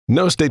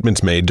No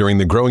statements made during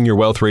the Growing Your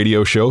Wealth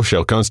radio show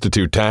shall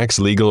constitute tax,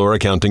 legal, or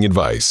accounting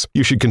advice.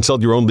 You should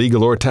consult your own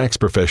legal or tax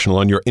professional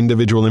on your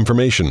individual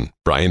information.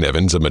 Brian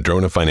Evans of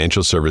Madrona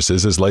Financial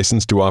Services is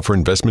licensed to offer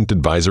investment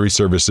advisory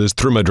services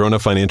through Madrona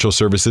Financial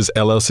Services,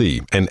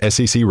 LLC, an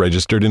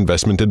SEC-registered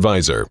investment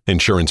advisor.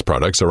 Insurance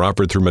products are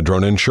offered through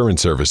Madrona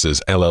Insurance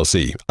Services,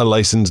 LLC, a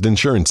licensed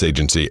insurance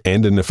agency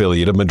and an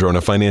affiliate of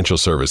Madrona Financial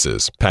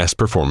Services. Past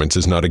performance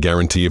is not a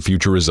guarantee of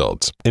future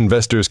results.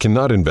 Investors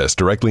cannot invest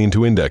directly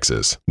into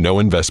indexes. No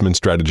investment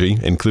strategy,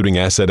 including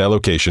asset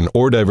allocation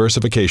or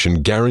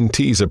diversification,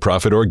 guarantees a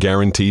profit or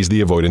guarantees the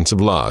avoidance of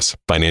loss.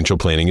 Financial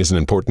planning is an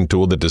important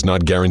tool that does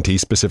not guarantee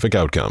specific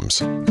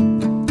outcomes.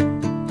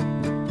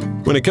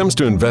 When it comes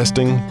to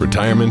investing,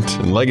 retirement,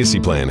 and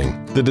legacy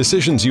planning, the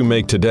decisions you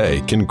make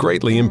today can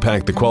greatly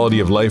impact the quality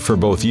of life for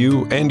both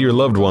you and your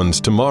loved ones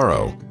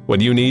tomorrow.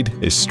 What you need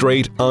is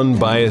straight,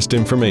 unbiased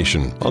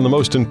information on the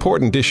most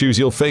important issues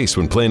you'll face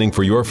when planning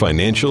for your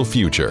financial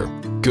future.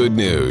 Good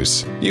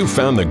news. You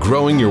found the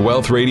Growing Your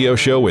Wealth radio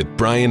show with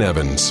Brian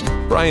Evans.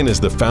 Brian is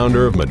the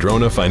founder of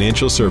Madrona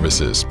Financial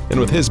Services, and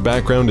with his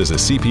background as a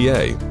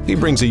CPA, he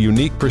brings a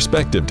unique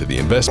perspective to the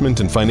investment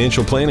and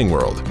financial planning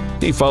world.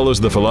 He follows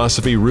the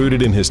philosophy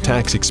rooted in his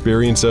tax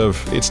experience of,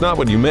 it's not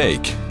what you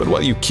make, but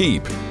what you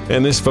keep.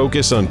 And this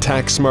focus on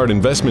tax-smart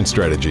investment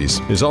strategies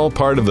is all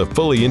part of the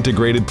fully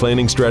integrated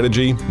planning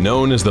strategy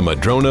known as the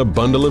Madrona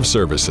Bundle of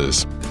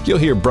Services. You'll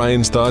hear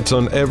Brian's thoughts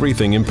on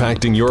everything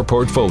impacting your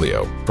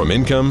portfolio, from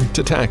income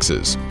to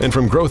taxes, and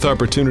from growth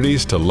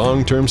opportunities to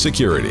long-term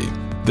security.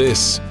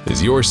 This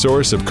is your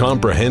source of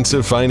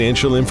comprehensive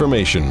financial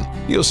information.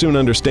 You'll soon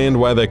understand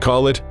why they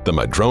call it the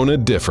Madrona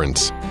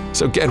Difference.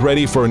 So get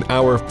ready for an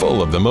hour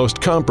full of the most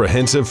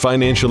comprehensive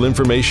financial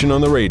information on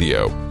the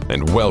radio.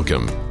 And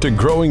welcome to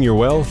Growing Your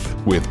Wealth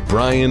with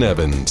Brian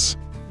Evans.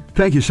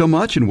 Thank you so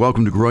much, and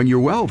welcome to Growing Your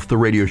Wealth, the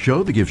radio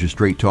show that gives you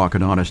straight talk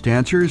and honest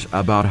answers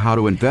about how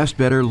to invest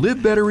better,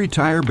 live better,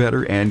 retire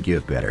better, and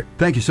give better.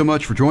 Thank you so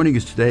much for joining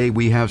us today.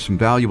 We have some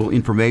valuable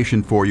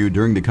information for you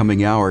during the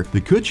coming hour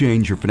that could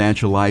change your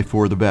financial life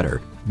for the better.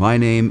 My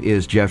name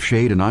is Jeff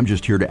Shade, and I'm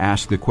just here to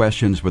ask the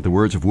questions, but the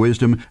words of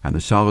wisdom and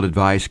the solid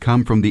advice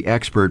come from the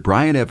expert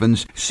Brian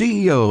Evans,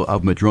 CEO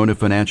of Madrona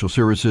Financial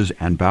Services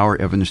and Bauer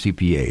Evans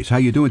CPAs. How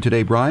you doing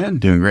today, Brian?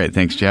 Doing great.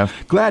 Thanks,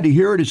 Jeff. Glad to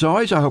hear it as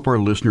always. I hope our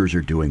listeners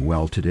are doing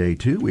well today,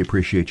 too. We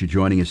appreciate you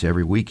joining us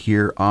every week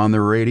here on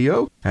the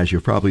radio. As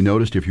you've probably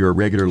noticed, if you're a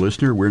regular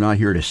listener, we're not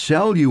here to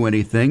sell you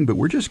anything, but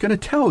we're just going to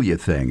tell you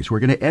things.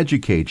 We're going to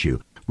educate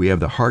you. We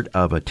have the heart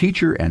of a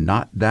teacher and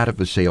not that of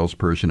a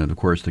salesperson. And of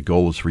course, the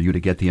goal is for you to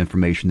get the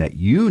information that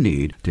you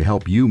need to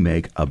help you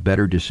make a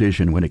better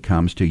decision when it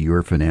comes to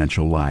your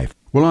financial life.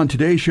 Well, on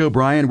today's show,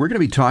 Brian, we're going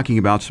to be talking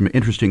about some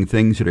interesting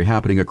things that are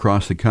happening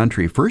across the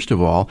country. First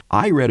of all,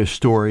 I read a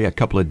story a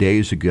couple of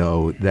days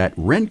ago that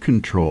rent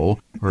control,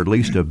 or at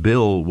least a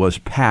bill, was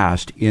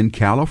passed in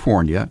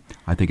California.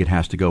 I think it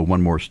has to go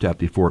one more step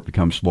before it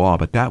becomes law,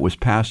 but that was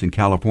passed in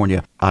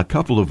California a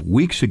couple of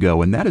weeks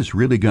ago, and that is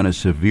really going to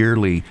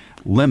severely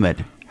limit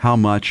how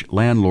much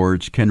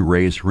landlords can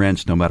raise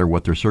rents no matter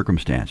what their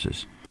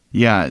circumstances.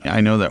 Yeah,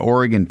 I know that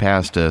Oregon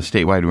passed a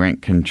statewide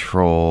rent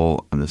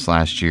control this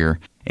last year,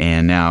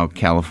 and now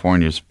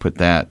California's put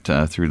that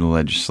through the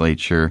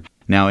legislature.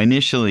 Now,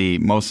 initially,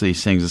 most of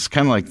these things, it's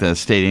kind of like the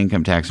state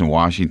income tax in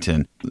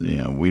Washington. You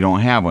know, we don't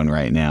have one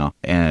right now.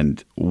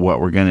 And what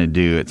we're going to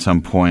do at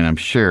some point, I'm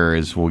sure,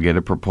 is we'll get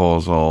a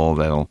proposal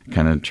that'll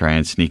kind of try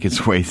and sneak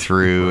its way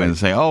through and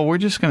say, oh, we're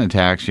just going to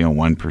tax,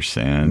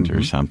 1%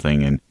 or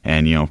something.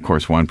 And, of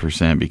course,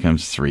 1%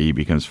 becomes 3,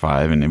 becomes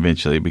 5, and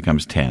eventually it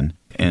becomes 10.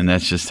 And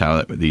that's just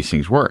how these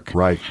things work.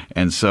 Right.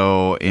 And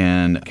so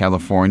in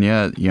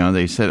California,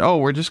 they said, oh,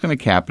 we're just going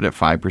to cap it at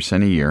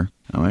 5% a year.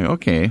 I'm like,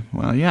 okay,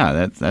 well,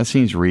 yeah, that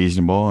seems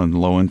reasonable and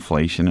low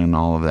inflation and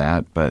all of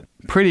that, but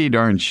pretty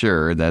darn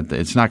sure that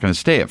it's not going to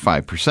stay at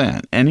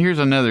 5%. And here's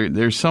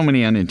there's so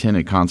many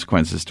unintended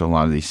consequences to a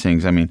lot of these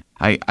things. I mean,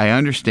 I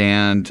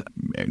understand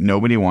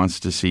nobody wants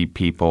to see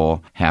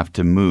people have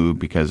to move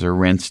because their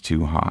rent's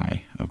too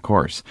high. Of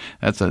course,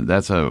 that's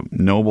a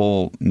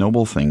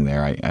noble thing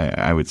there,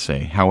 I would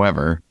say.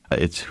 However,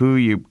 it's who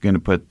you're going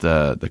to put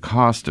the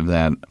cost of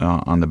that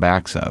on the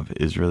backs of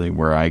is really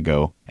where I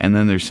go. And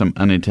then there's some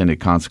unintended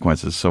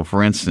consequences. So,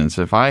 for instance,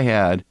 if I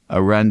had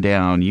a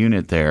rundown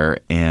unit there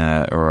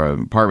or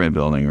an apartment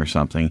building or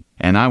something,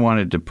 and I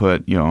wanted to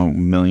put, $1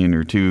 million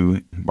or $2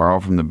 million,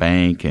 borrow from the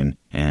bank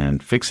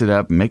and fix it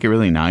up, make it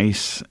really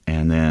nice,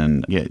 and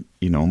then get,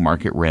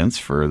 market rents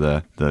for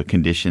the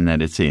condition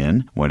that it's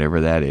in,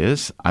 whatever that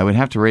is, I would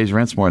have to raise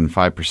rents more than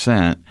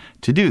 5%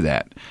 to do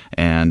that.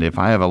 And if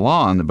I have a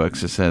law on the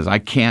books that says I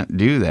can't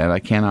do that, I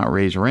cannot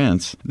raise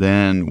rents,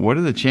 then what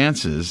are the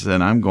chances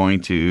that I'm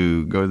going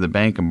to go to the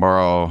bank and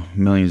borrow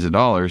millions of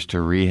dollars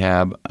to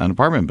rehab an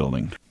apartment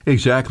building?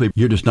 Exactly.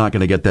 You're just not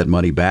going to get that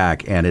money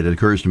back. And it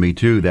occurs to me,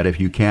 too, that if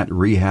you can't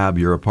rehab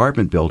your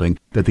apartment building,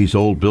 that these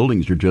old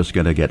buildings are just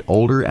going to get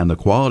older and the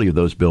quality of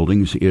those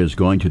buildings is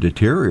going to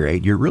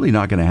deteriorate. You're really probably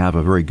not going to have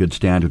a very good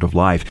standard of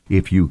life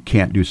if you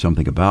can't do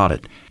something about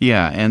it.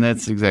 Yeah, and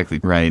that's exactly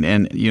right.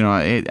 And,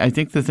 I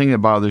think the thing that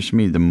bothers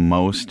me the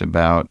most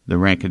about the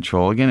rent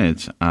control, again,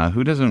 it's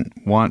who doesn't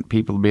want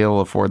people to be able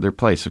to afford their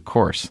place, of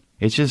course.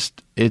 It's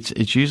just,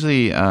 it's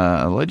usually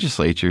a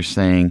legislature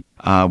saying,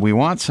 we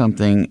want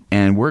something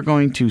and we're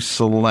going to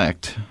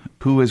select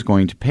who is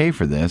going to pay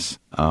for this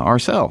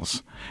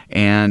ourselves.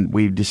 And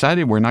we've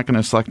decided we're not going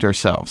to select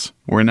ourselves.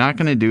 We're not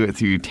going to do it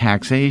through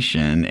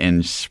taxation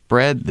and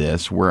spread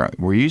this. We're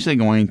usually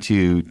going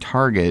to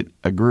target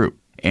a group.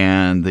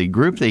 And the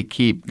group they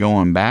keep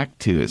going back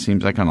to, it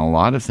seems like on a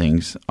lot of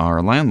things,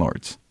 are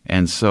landlords.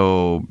 And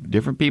so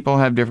different people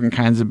have different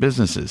kinds of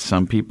businesses.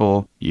 Some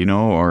people,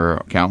 are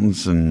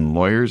accountants and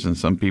lawyers, and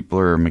some people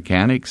are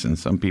mechanics, and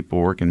some people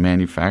work in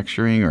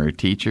manufacturing or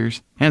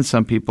teachers, and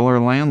some people are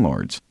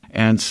landlords.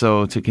 And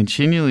so to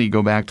continually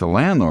go back to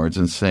landlords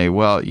and say,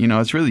 well,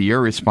 it's really your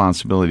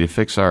responsibility to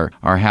fix our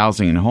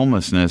housing and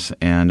homelessness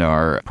and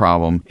our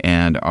problem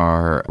and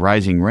our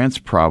rising rents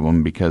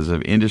problem because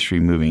of industry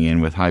moving in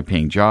with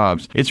high-paying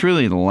jobs. It's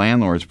really the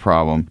landlord's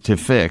problem to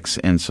fix.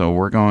 And so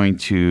we're going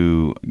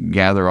to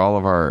gather all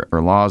of our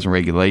laws and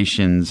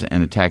regulations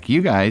and attack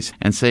you guys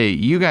and say,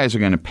 you guys are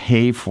going to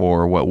pay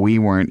for what we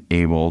weren't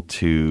able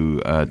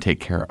to take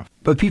care of.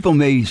 But people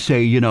may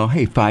say,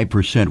 hey,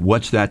 5%,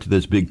 what's that to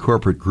this big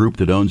corporate group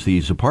that owns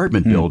these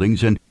apartment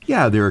buildings? And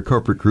yeah, there are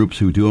corporate groups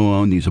who do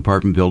own these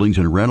apartment buildings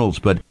and rentals,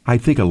 but I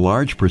think a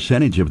large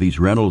percentage of these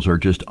rentals are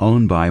just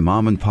owned by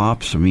mom and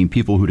pops. I mean,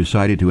 people who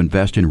decided to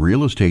invest in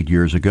real estate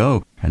years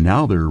ago, and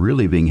now they're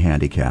really being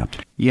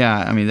handicapped.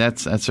 Yeah, I mean,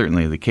 that's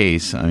certainly the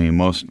case. I mean,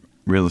 most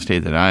real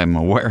estate that I'm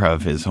aware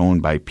of is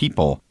owned by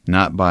people,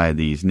 not by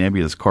these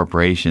nebulous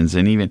corporations.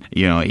 And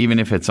even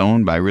if it's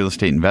owned by real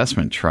estate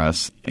investment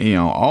trusts,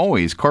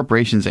 always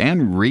corporations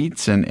and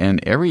REITs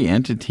and every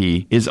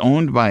entity is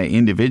owned by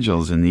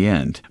individuals in the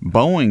end.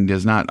 Boeing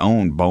does not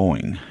own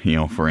Boeing,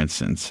 for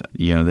instance.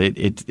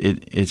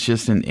 It's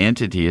just an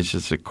entity. It's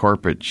just a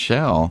corporate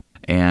shell.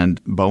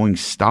 And Boeing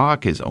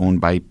stock is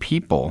owned by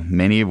people,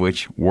 many of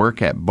which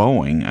work at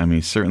Boeing. I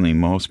mean, certainly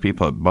most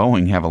people at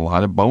Boeing have a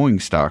lot of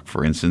Boeing stock,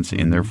 for instance,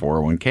 in their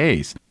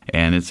 401ks.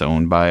 And it's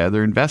owned by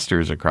other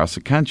investors across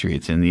the country.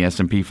 It's in the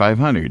S&P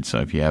 500. So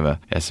if you have a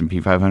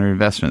S&P 500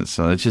 investment,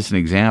 so it's just an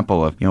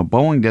example of,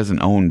 Boeing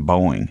doesn't own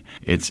Boeing.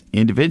 It's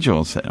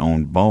individuals that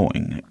own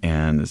Boeing.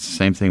 And it's the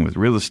same thing with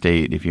real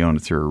estate if you own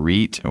it through a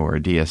REIT or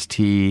a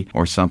DST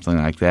or something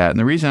like that. And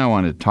the reason I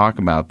wanted to talk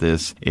about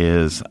this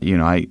is,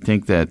 I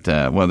think that,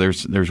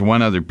 there's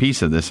one other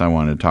piece of this I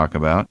wanted to talk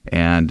about.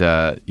 And,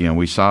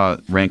 we saw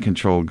rent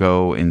control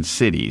go in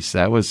cities.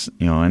 That was,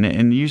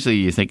 and usually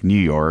you think New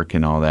York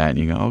and all that, and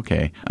you go,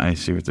 okay, I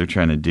see what they're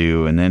trying to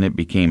do. And then it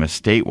became a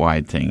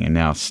statewide thing, and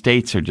now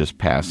states are just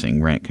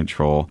passing rent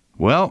control.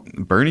 Well,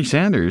 Bernie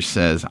Sanders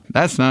says,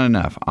 that's not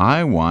enough.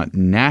 I want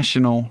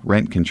national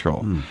rent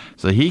control.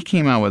 So he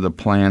came out with a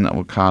plan that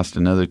will cost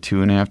another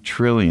 $2.5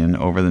 trillion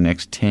over the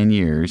next 10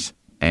 years.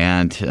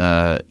 And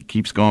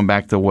keeps going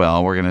back to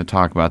well. We're going to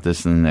talk about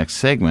this in the next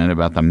segment,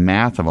 about the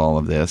math of all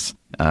of this.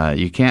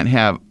 You can't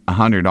have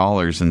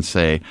 $100 and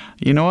say,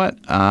 you know what,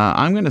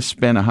 I'm going to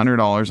spend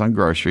 $100 on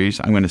groceries.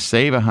 I'm going to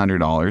save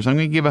 $100. I'm going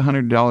to give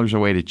 $100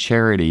 away to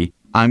charity.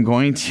 I'm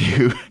going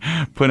to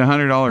put a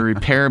 $100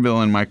 repair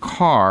bill in my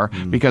car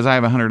because I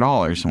have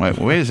 $100.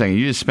 Wait a second,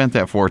 you just spent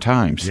that 4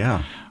 times.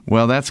 Yeah.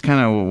 Well, that's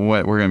kind of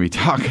what we're going to be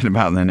talking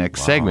about in the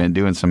next segment,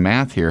 doing some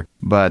math here.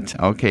 But,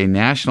 okay,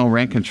 national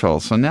rent control.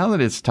 So now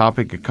that it's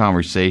topic of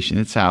conversation,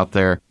 it's out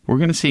there, we're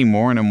going to see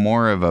more and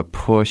more of a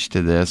push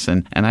to this.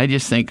 And I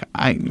just think,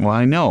 I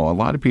know a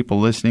lot of people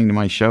listening to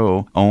my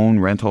show own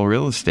rental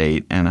real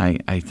estate. And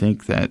I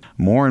think that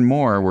more and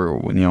more,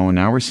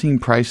 now we're seeing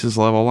prices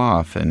level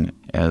off. And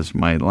as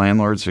my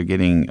landlords are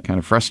getting kind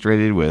of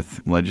frustrated with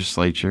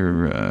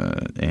legislature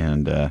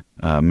and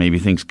maybe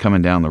things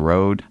coming down the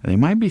road, they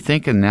might be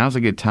thinking now's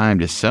a good time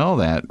to sell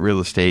that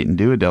real estate and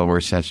do a Delaware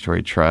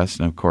statutory trust.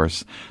 And, of course,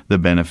 the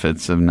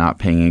benefits of not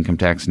paying income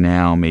tax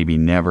now, maybe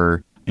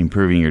never,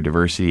 improving your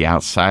diversity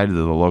outside of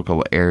the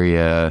local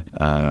area,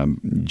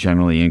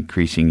 generally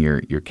increasing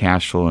your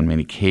cash flow in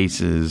many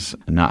cases,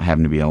 not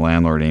having to be a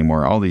landlord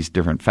anymore, all these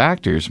different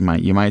factors.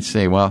 You might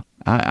say, well,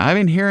 I've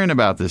been hearing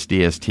about this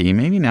DST.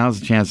 Maybe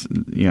now's a chance,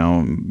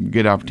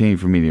 good opportunity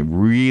for me to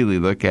really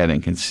look at it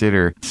and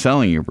consider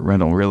selling your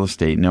rental real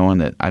estate, knowing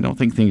that I don't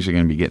think things are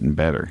going to be getting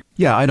better.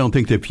 Yeah, I don't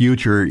think the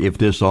future, if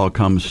this all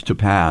comes to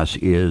pass,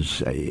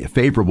 is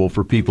favorable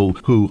for people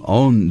who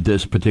own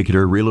this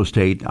particular real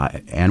estate.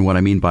 And what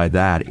I mean by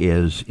that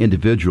is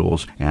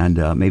individuals and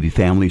maybe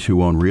families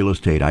who own real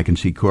estate. I can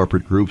see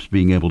corporate groups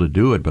being able to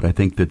do it, but I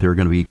think that there are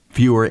going to be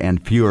fewer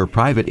and fewer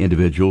private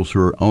individuals who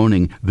are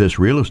owning this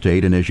real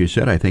estate. And as you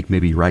said, I think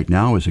maybe right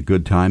now is a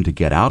good time to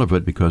get out of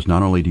it, because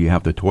not only do you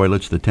have the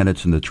toilets, the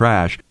tenants, and the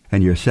trash,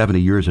 and you're 70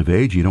 years of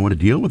age, you don't want to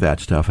deal with that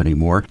stuff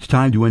anymore. It's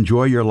time to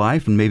enjoy your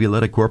life and maybe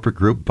let a corporate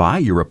group buy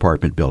your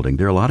apartment building.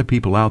 There are a lot of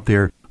people out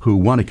there who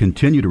want to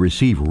continue to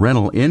receive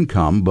rental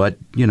income, but,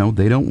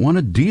 they don't want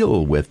to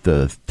deal with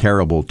the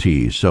terrible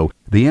T's. So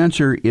the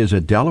answer is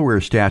a Delaware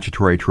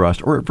statutory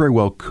trust, or it very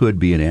well could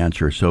be an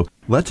answer. So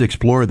let's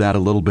explore that a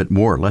little bit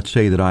more. Let's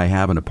say that I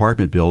have an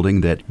apartment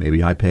building that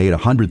maybe I paid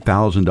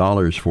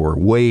 $100,000 for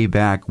way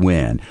back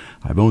when.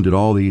 I've owned it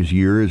all these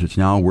years. It's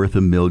now worth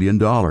 $1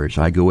 million.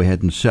 I go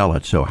ahead and sell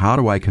it. So how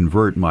do I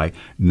convert my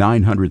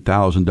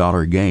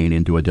 $900,000 gain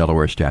into a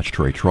Delaware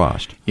statutory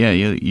trust? Yeah,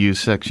 you use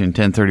Section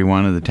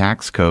 1031 of the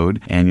tax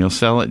code, and you'll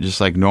sell it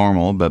just like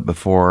normal, but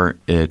before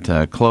it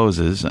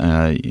closes,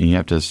 you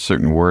have to have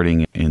certain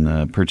wording in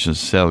the purchase and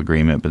sale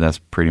agreement, but that's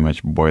pretty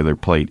much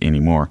boilerplate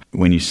anymore.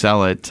 When you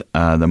sell it,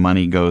 the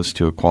money goes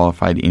to a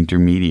qualified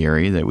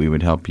intermediary that we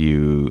would help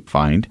you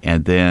find.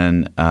 And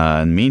then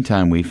in the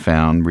meantime, we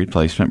found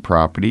replacement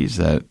properties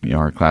that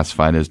are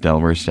classified as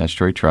Delaware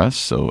statutory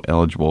trusts, so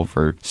eligible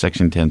for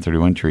Section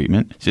 1031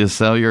 treatment. So you'll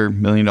sell your $1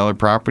 million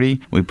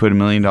property. We put $1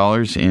 million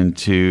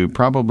into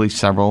probably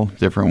several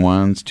different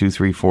ones, 2,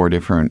 3, 4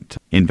 different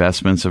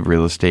investments of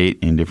real estate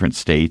in different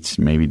states,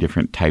 maybe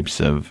different types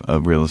of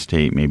real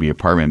estate, maybe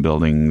apartment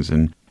buildings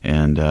and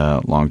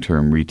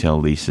long-term retail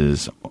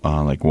leases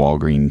like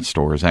Walgreens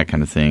stores, that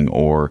kind of thing,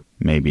 or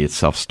maybe it's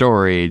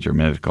self-storage or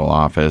medical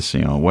office,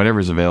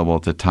 whatever's available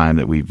at the time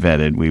that we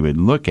vetted, we would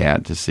look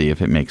at to see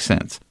if it makes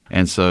sense.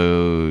 And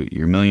so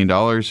your $1 million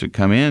would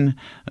come in,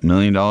 $1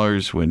 million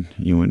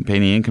you wouldn't pay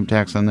any income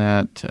tax on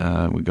that,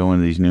 would go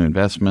into these new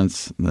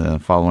investments. The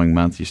following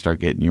month, you start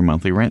getting your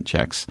monthly rent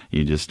checks.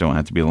 You just don't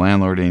have to be a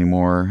landlord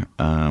anymore.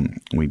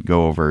 We'd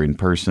go over in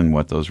person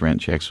what those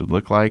rent checks would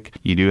look like.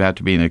 You do have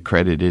to be an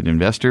accredited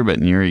investor, but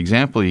in your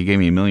example, you gave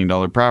me $1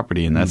 million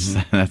property, and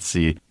that's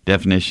the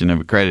definition of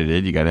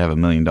accredited. You got to have $1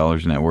 million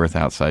net worth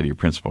outside of your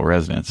principal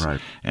residence.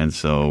 Right. And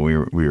so we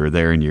were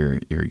there in your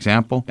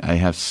example. I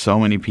have so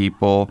many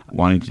people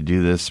wanting to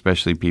do this,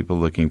 especially people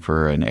looking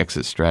for an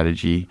exit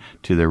strategy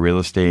to their real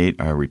estate,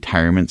 a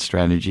retirement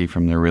strategy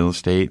from their real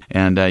estate.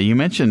 And you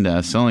mentioned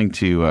selling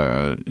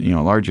to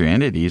larger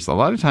entities. A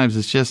lot of times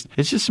it's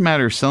just a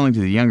matter of selling to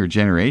the younger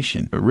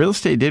generation. But real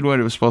estate did what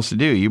it was supposed to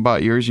do. You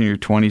bought yours in your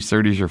 20s,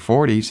 30s, or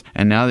 40s,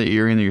 and now that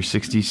you're in your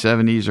 60s,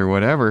 70s, or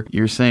whatever,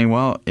 you're saying,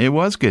 well, it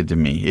was good to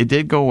me. It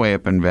did go way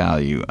up in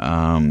value.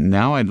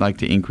 Now I'd like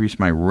to increase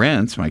my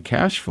rents, my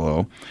cash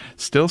flow,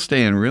 still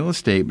stay in real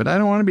estate, but I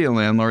don't want to be a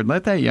landlord.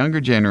 Let that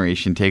younger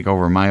generation take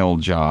over my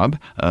old job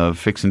of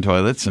fixing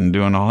toilets and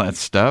doing all that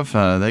stuff.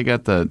 They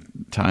got the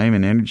time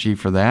and energy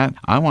for that.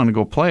 I want to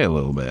go play a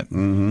little bit.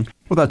 Mm-hmm.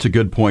 Well, that's a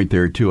good point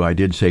there, too. I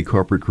did say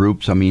corporate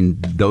groups. I mean,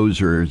 those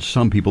are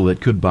some people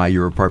that could buy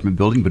your apartment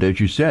building. But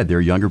as you said, there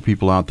are younger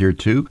people out there,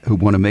 too, who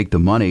want to make the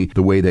money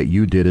the way that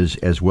you did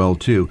as well,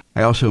 too.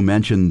 I also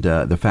mentioned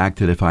the fact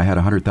that if I had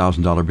a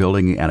 $100,000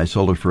 building and I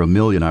sold it for $1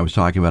 million, I was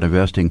talking about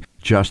investing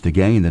just to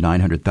gain the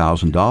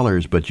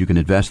 $900,000, but you can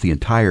invest the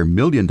entire $1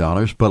 million.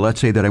 But let's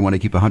say that I want to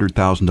keep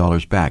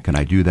 $100,000 back. Can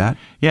I do that?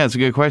 Yeah, it's a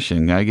good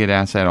question. I get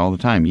asked that all the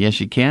time.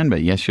 Yes, you can,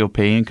 but yes, you'll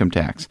pay income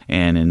tax.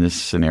 And in this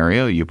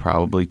scenario, you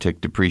probably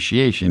took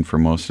depreciation for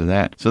most of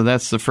that. So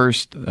that's the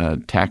first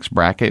tax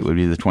bracket would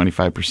be the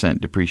 25%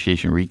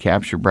 depreciation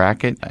recapture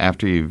bracket.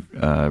 After you've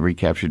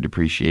recaptured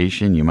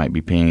depreciation, you might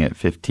be paying at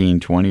 15,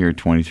 20, or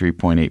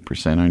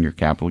 23.8% on your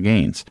capital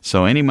gains.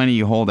 So any money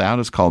you hold out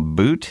is called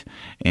boot,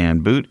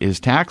 and boot is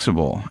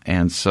taxable.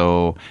 And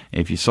so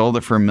if you sold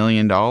it for $1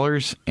 million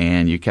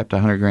and you kept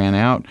 $100,000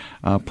 out,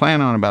 plan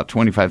on about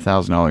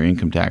 $25,000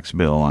 income tax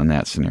bill on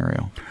that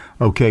scenario.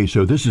 Okay,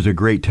 so this is a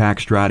great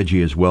tax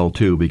strategy as well,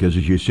 too, because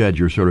as you said,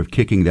 you're sort of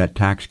kicking that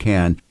tax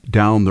can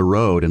down the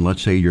road. And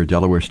let's say your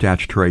Delaware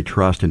statutory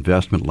trust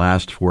investment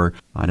lasts for,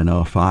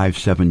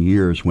 5-7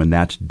 years. When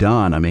that's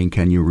done,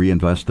 can you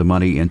reinvest the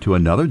money into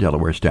another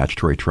Delaware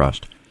statutory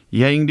trust?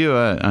 Yeah, you can do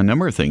a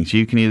number of things.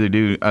 You can either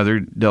do other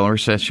Delaware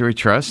statutory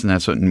trusts, and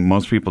that's what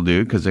most people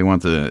do because they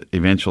want the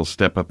eventual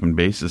step up in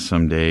basis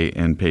someday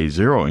and pay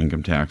zero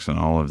income tax on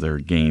all of their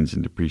gains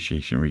and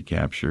depreciation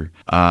recapture.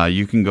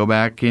 You can go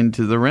back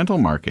into the rental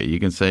market. You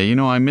can say,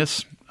 I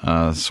miss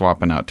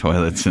swapping out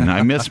toilets and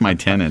I miss my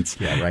tenants.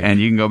 Yeah, right. And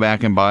you can go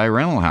back and buy a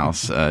rental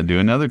house, do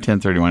another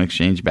 1031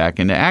 exchange back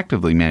into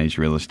actively managed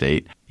real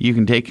estate. You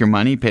can take your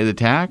money, pay the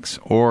tax,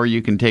 or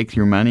you can take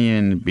your money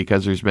and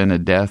because there's been a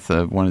death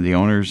of one of the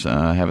owners,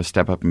 have a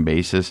step up in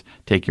basis,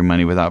 take your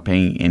money without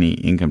paying any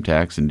income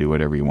tax and do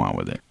whatever you want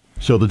with it.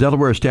 So the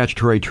Delaware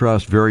Statutory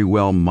Trust very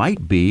well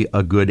might be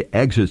a good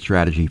exit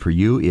strategy for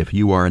you if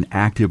you are an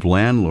active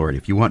landlord.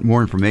 If you want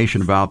more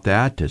information about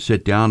that, to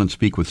sit down and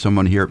speak with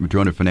someone here at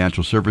Madrona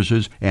Financial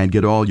Services and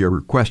get all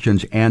your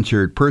questions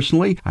answered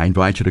personally, I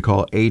invite you to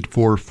call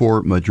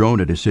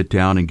 844-MADRONA to sit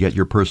down and get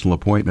your personal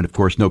appointment. Of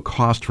course, no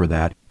cost for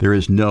that. There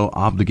is no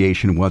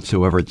obligation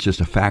whatsoever. It's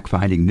just a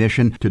fact-finding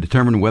mission to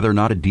determine whether or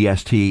not a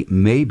DST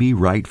may be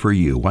right for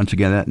you. Once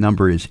again, that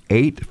number is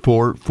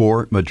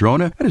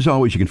 844-MADRONA. And as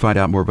always, you can find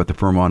out more about the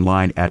firm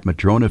online at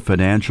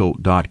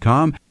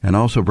madronafinancial.com. And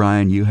also,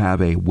 Brian, you have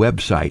a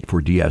website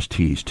for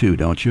DSTs too,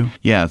 don't you?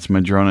 Yeah, it's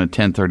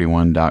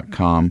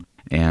madrona1031.com,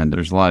 and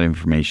there's a lot of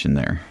information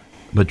there.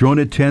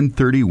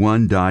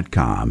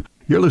 madrona1031.com.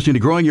 You're listening to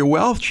Growing Your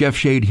Wealth. Jeff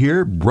Shade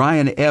here.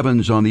 Brian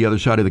Evans on the other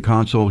side of the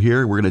console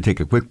here. We're going to take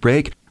a quick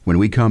break. When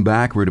we come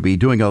back, we're going to be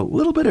doing a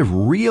little bit of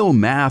real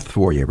math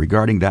for you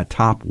regarding that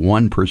top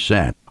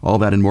 1%. All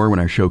that and more when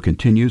our show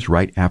continues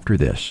right after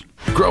this.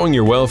 Growing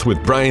Your Wealth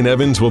with Brian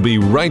Evans will be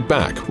right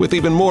back with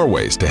even more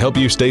ways to help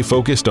you stay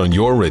focused on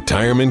your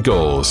retirement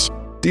goals.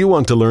 Do you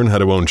want to learn how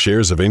to own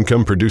shares of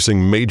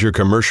income-producing major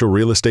commercial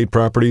real estate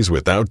properties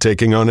without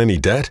taking on any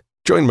debt?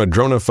 Join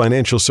Madrona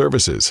Financial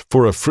Services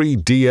for a free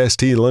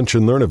DST Lunch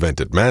and Learn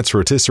event at Matt's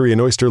Rotisserie and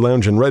Oyster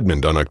Lounge in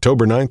Redmond on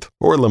October 9th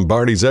or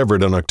Lombardi's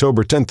Everett on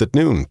October 10th at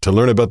noon to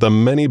learn about the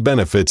many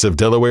benefits of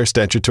Delaware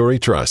statutory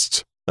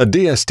trusts. A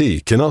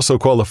DST can also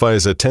qualify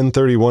as a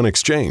 1031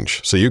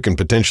 exchange, so you can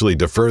potentially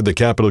defer the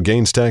capital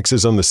gains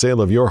taxes on the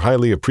sale of your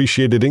highly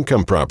appreciated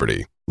income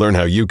property. Learn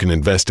how you can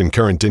invest in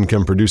current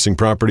income-producing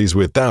properties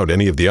without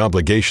any of the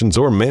obligations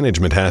or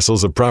management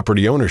hassles of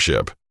property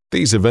ownership.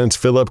 These events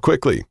fill up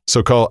quickly,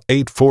 so call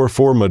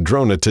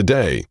 844-MADRONA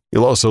today.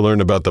 You'll also learn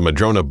about the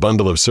Madrona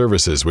Bundle of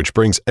Services, which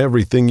brings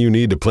everything you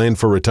need to plan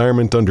for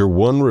retirement under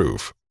one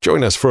roof.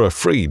 Join us for a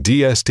free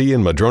DST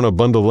and Madrona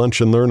Bundle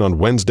Lunch and Learn on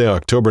Wednesday,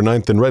 October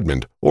 9th in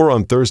Redmond, or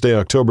on Thursday,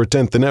 October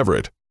 10th in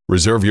Everett.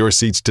 Reserve your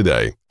seats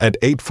today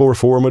at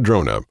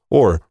 844-MADRONA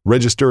or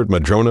register at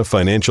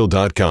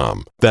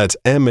madronafinancial.com. That's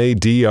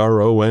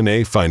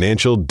MADRONA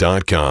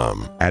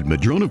financial.com. At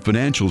Madrona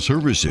Financial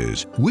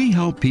Services, we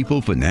help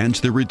people finance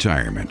their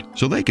retirement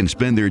so they can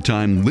spend their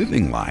time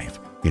living life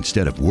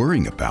instead of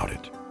worrying about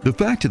it. The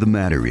fact of the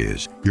matter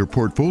is, your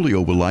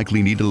portfolio will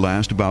likely need to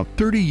last about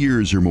 30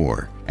 years or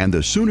more, and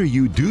the sooner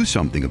you do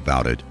something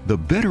about it, the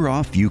better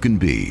off you can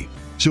be.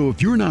 So if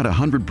you're not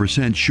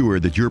 100% sure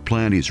that your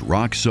plan is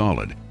rock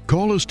solid,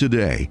 call us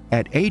today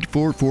at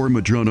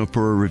 844-MADRONA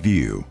for a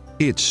review.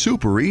 It's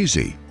super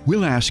easy.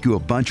 We'll ask you a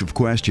bunch of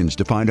questions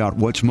to find out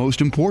what's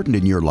most important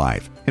in your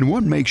life and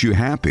what makes you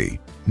happy.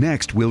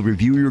 Next, we'll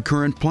review your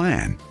current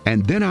plan,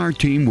 and then our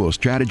team will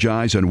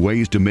strategize on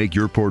ways to make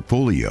your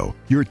portfolio,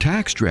 your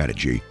tax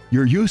strategy,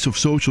 your use of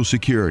Social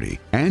Security,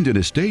 and an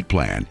estate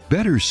plan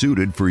better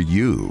suited for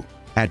you.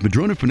 At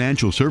Madrona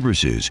Financial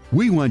Services,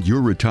 we want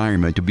your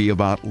retirement to be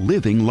about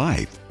living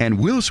life, and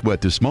we'll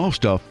sweat the small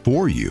stuff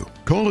for you.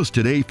 Call us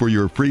today for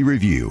your free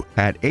review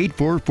at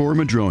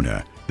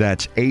 844-MADRONA.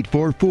 That's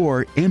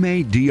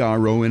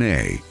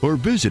 844-MADRONA. Or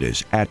visit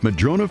us at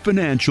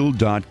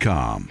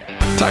madronafinancial.com.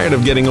 Tired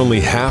of getting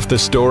only half the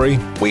story?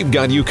 We've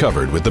got you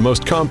covered with the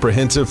most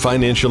comprehensive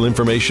financial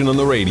information on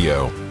the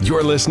radio.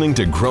 You're listening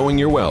to Growing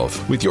Your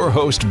Wealth with your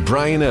host,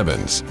 Brian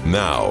Evans.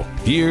 Now,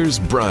 here's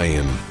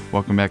Brian.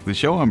 Welcome back to the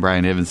show. I'm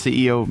Brian Evans,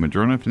 CEO of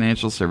Madrona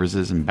Financial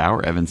Services and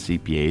Bauer Evans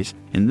CPAs.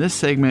 In this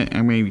segment,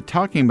 I'm going to be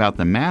talking about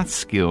the math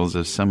skills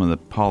of some of the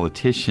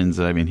politicians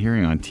that I've been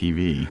hearing on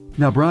TV.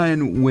 Now,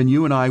 Brian, when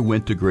you and I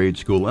went to grade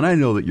school, and I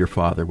know that your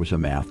father was a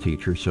math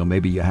teacher, so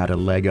maybe you had a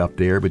leg up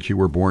there, but you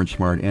were born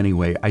smart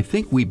anyway. I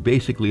think we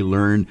basically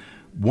learned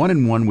 1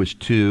 and 1 was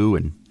 2,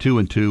 and 2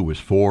 and 2 was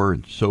 4,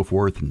 and so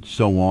forth and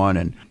so on.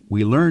 And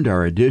we learned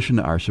our addition,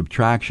 our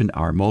subtraction,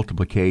 our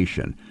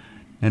multiplication.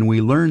 And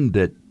we learned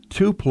that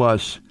 2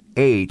 plus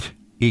 8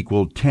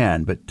 equaled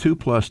 10, but 2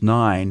 plus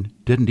 9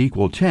 didn't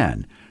equal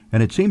 10.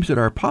 And it seems that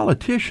our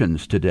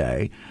politicians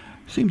today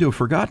seem to have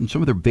forgotten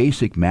some of their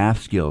basic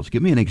math skills.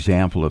 Give me an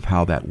example of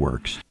how that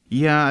works.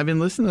 Yeah, I've been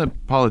listening to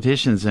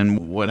politicians,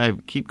 and what I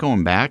keep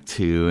going back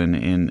to,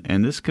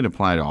 and this could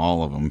apply to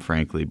all of them,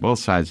 frankly, both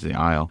sides of the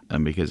aisle,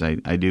 because I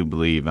do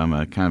believe I'm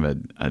a kind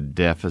of a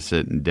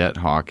deficit and debt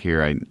hawk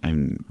here.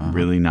 I'm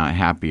really not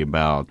happy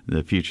about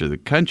the future of the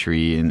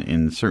country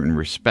in certain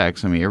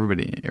respects. I mean,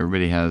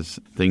 everybody has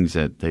things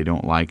that they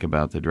don't like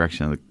about the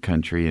direction of the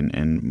country,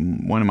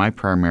 and one of my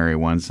primary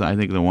ones, I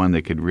think the one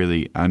that could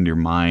really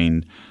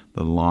undermine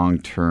the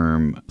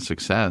long-term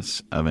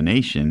success of a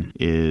nation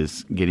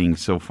is getting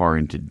so far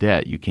into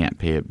debt you can't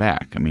pay it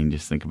back. I mean,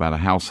 just think about a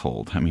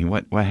household. I mean,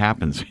 what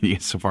happens when you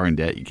get so far in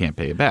debt you can't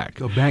pay it back?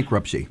 So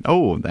bankruptcy.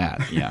 Oh,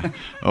 that, yeah.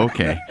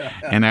 Okay.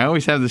 And I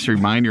always have this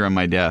reminder on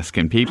my desk,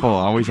 and people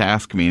always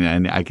ask me,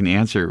 and I can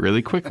answer it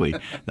really quickly.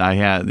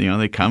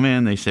 They come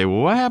in, they say,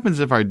 well, what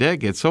happens if our debt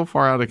gets so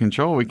far out of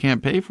control we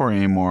can't pay for it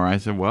anymore? I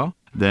said, well,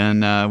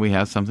 then we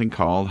have something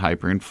called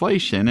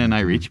hyperinflation, and I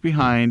reach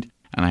behind,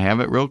 and I have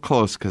it real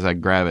close because I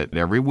grab it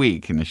every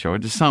week and I show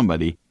it to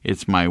somebody.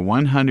 It's my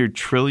 $100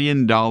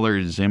 trillion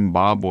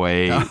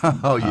Zimbabwe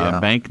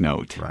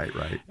banknote. Right.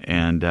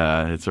 And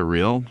it's a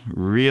real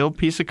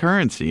piece of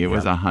currency. It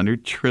was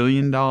 $100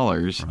 trillion.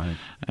 Right.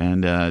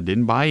 And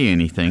didn't buy you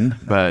anything,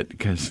 but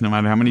because no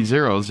matter how many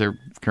zeros, their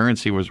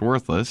currency was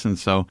worthless. And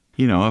so,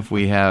 if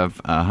we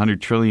have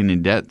 $100 trillion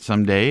in debt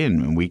someday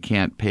and we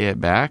can't pay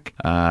it back,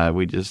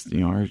 we just,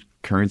 our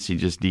currency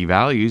just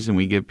devalues, and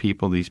we give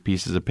people these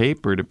pieces of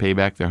paper to pay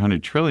back their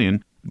 $100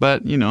 trillion.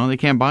 But, they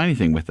can't buy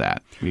anything with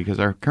that because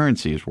our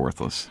currency is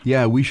worthless.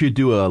 Yeah, we should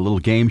do a little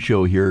game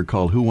show here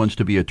called Who Wants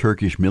to Be a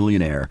Turkish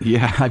Millionaire?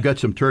 Yeah. I've got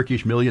some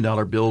Turkish $1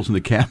 million bills in the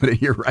cabinet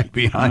here right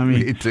behind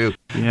me, too.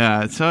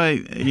 Yeah, so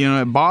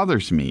it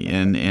bothers me,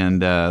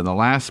 and the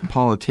last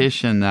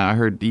politician that I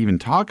heard even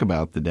talk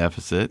about the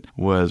deficit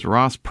was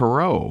Ross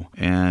Perot,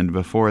 and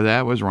before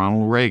that was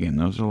Ronald Reagan.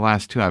 Those are the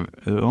last two.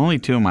 The only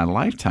two in my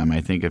lifetime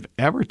I think have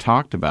ever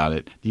talked about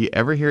it. Do you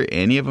ever hear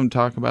any of them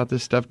talk about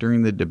this stuff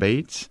during the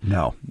debates?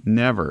 No,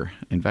 never.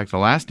 In fact, the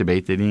last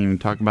debate they didn't even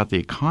talk about the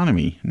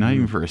economy, not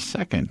even for a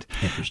second.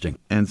 Interesting.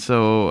 And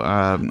so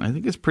I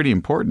think it's pretty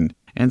important.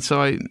 And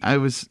so I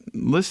was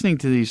listening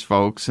to these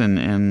folks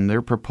and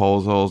their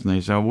proposals, and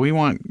they said, we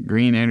want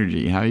green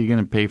energy. How are you going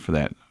to pay for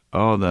that?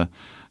 Oh, the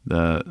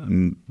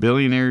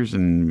billionaires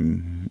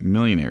and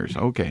millionaires.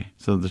 Okay.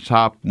 So the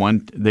top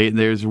one,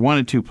 there's one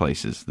of two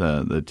places.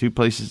 The two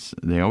places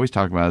they always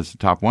talk about is the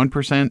top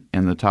 1%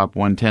 and the top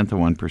 1/10 of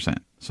 1%.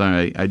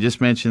 So I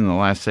just mentioned in the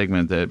last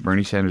segment that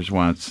Bernie Sanders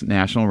wants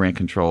national rent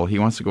control. He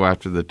wants to go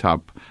after the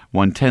top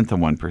 1/10 of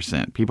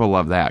 1%. People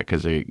love that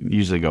because they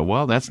usually go,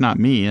 well, that's not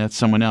me. That's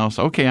someone else.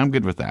 Okay, I'm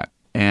good with that.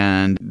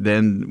 And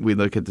then we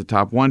look at the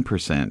top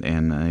 1%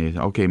 and,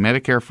 okay,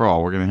 Medicare for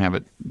all. We're going to have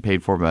it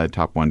paid for by the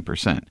top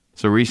 1%.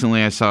 So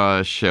recently I saw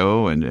a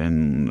show and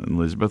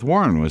Elizabeth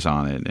Warren was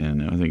on it,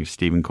 and I think it's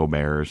Stephen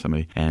Colbert or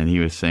somebody, and he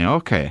was saying,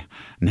 okay,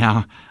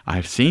 now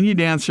I've seen you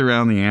dance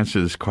around the answer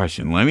to this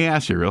question. Let me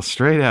ask you real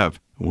straight up.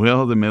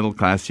 Will the middle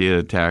class see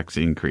a tax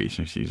increase?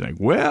 And she's like,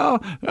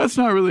 well, that's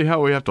not really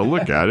how we have to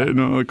look at it.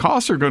 The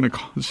costs are going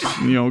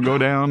to, go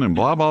down and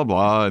blah, blah,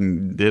 blah,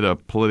 and did a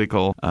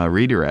political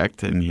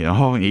redirect. And,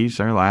 he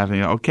started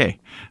laughing. Okay,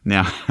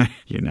 now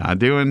you're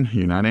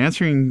not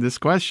answering this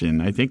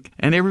question, I think.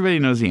 And everybody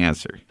knows the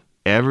answer.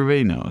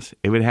 Everybody knows.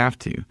 It would have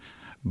to.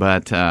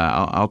 But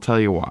I'll tell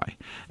you why.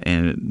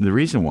 And the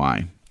reason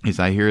why is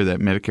I hear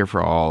that Medicare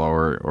for All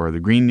or the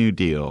Green New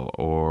Deal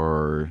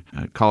or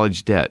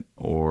college debt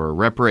or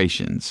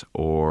reparations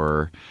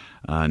or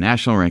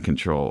national rent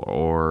control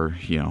or,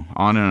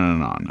 on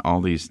and on,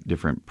 all these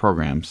different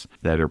programs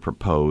that are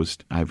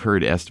proposed. I've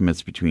heard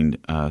estimates between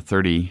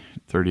 30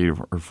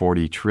 or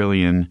 40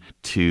 trillion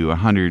to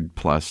 100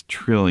 plus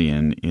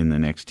trillion in the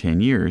next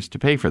 10 years to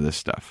pay for this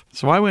stuff.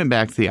 So I went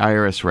back to the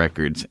IRS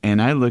records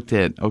and I looked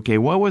at, okay,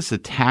 what was the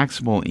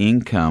taxable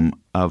income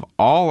of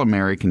all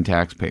American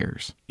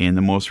taxpayers in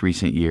the most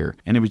recent year?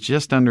 And it was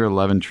just under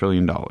 $11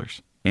 trillion.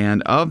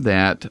 And of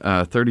that,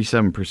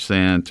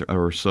 37%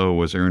 or so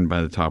was earned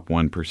by the top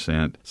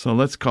 1%. So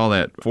let's call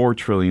that $4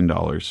 trillion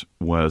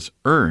was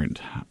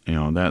earned.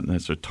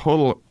 That's a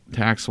total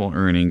taxable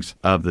earnings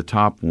of the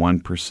top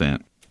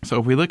 1%. So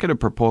if we look at a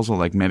proposal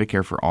like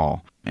Medicare for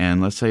All,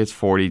 and let's say it's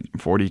 40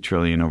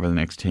 trillion over the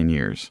next 10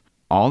 years,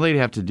 all they'd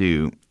have to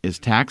do is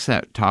tax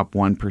that top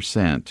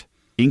 1%,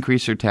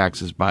 increase their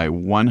taxes by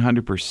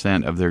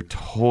 100% of their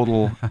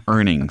total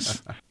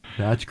earnings.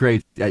 That's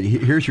great.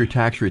 Here's your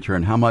tax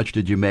return. How much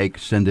did you make?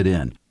 Send it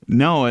in.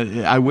 No,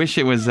 I wish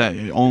it was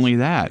only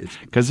that,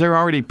 because they're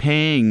already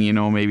paying,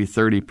 maybe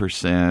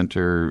 30%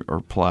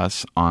 or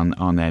plus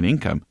on that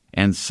income.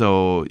 And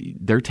so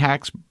their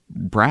tax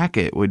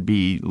bracket would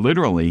be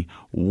literally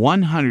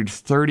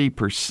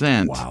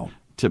 130%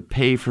 to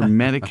pay for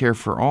Medicare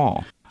for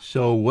All.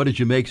 So what did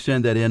you make?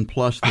 Send that in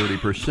plus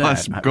 30%.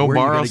 Plus go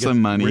borrow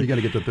some money. Where are you going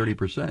to get the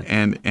 30%?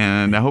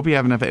 And I hope you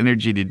have enough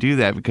energy to do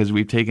that, because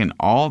we've taken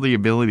all the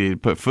ability to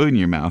put food in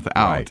your mouth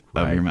out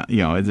of your mouth.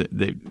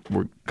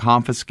 We're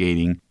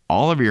confiscating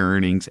all of your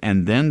earnings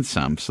and then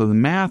some. So the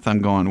math, I'm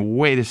going,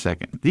 wait a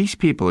second. These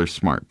people are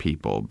smart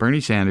people.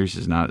 Bernie Sanders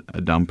is not a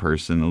dumb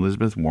person.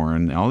 Elizabeth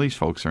Warren, all these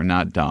folks are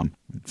not dumb.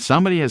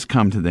 Somebody has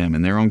come to them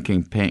in their own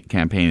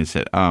campaign and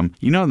said,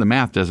 the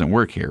math doesn't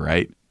work here,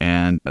 right?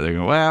 And they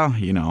go, well,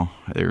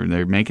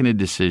 they're making a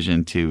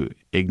decision to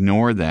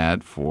ignore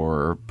that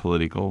for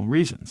political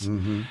reasons.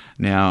 Mm-hmm.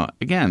 Now,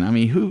 again,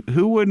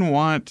 who wouldn't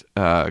want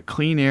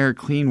clean air,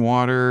 clean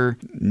water,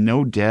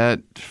 no debt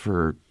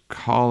for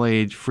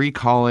college, free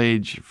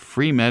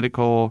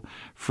medical,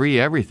 free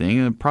everything?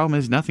 And the problem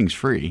is nothing's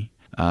free.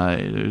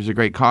 There's a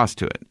great cost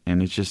to it,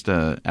 and it's just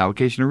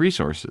allocation of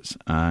resources.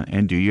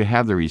 And do you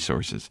have the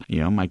resources?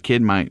 My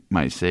kid might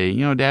say,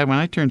 Dad, when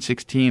I turn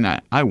 16,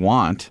 I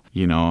want,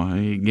 give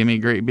me a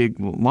great big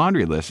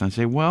laundry list. And I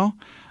say, well,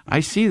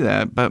 I see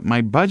that, but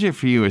my budget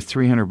for you is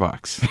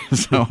 $300.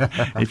 So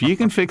if you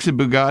can fix a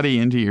Bugatti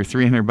into your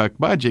 $300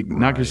 budget,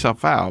 knock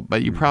yourself out.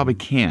 But you probably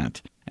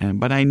can't.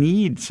 But I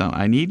need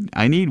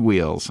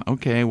wheels.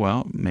 Okay,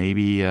 well,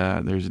 maybe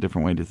there's a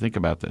different way to think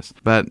about this.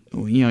 But,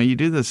 you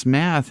do this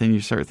math and you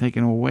start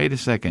thinking, well, wait a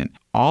second.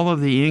 All of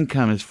the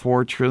income is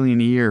 $4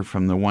 trillion a year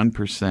from the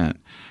 1%.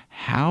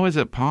 How is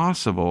it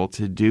possible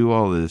to do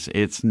all this?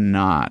 It's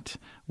not.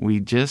 We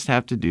just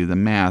have to do the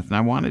math. And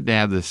I wanted to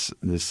add this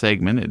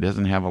segment. It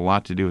doesn't have a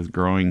lot to do with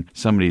growing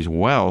somebody's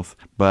wealth,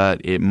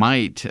 but it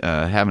might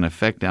have an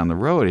effect down the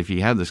road if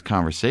you have this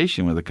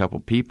conversation with a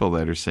couple people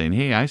that are saying,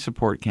 hey, I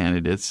support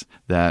candidates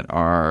that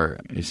are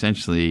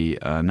essentially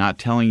not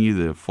telling you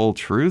the full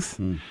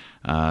truth.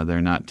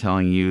 They're not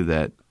telling you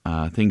that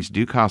things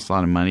do cost a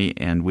lot of money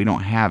and we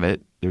don't have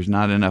it. There's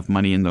not enough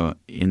money in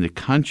the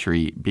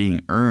country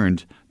being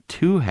earned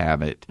to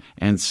have it.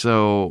 And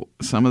so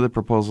some of the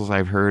proposals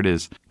I've heard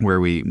is where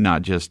we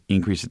not just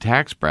increase the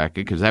tax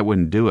bracket, because that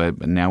wouldn't do it,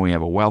 but now we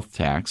have a wealth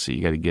tax, so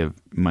you got to give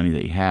money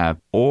that you have.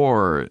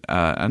 Or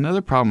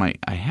another problem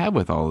I have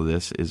with all of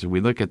this is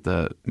we look at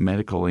the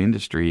medical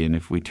industry, and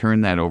if we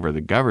turn that over to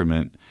the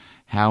government,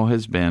 how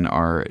has been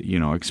our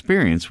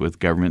experience with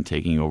government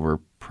taking over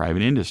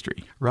private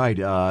industry? Right.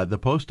 The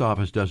post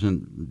office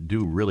doesn't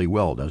do really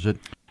well, does it?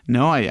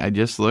 No, I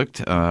just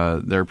looked.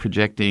 They're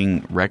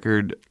projecting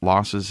record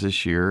losses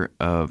this year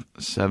of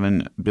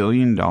 $7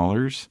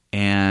 billion.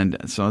 And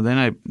so then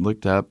I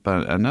looked up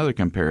another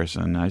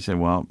comparison. I said,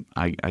 well,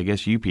 I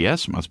guess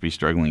UPS must be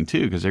struggling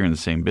too because they're in the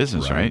same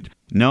business, right?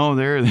 No,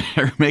 they're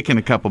making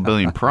a couple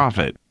billion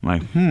profit. I'm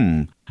like,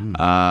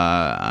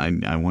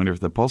 I wonder if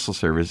the Postal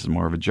Service is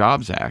more of a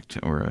jobs act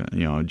or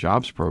a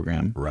jobs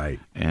program, right?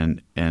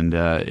 And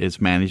it's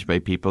managed by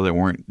people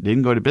that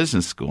didn't go to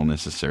business school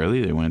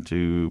necessarily. They went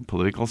to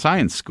political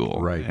science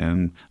school, right?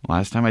 And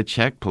last time I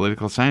checked,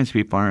 political science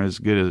people aren't as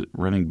good at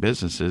running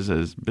businesses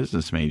as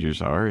business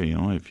majors are.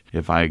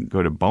 If I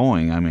go to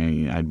Boeing, I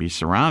mean, I'd be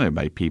surrounded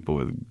by people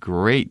with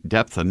great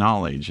depth of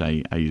knowledge.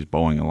 I use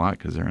Boeing a lot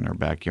because they're in our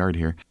backyard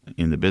here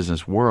in the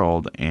business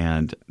world,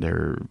 and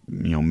their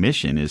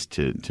mission is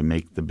to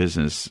make the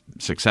business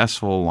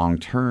successful long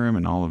term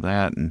and all of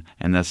that,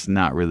 and that's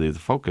not really the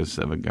focus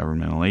of a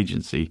governmental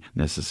agency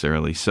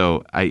necessarily.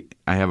 So I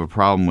have a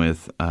problem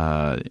with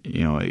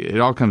it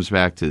all comes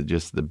back to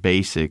just the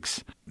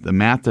basics. The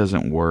math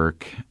doesn't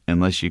work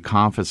unless you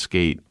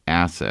confiscate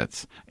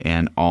assets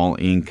and all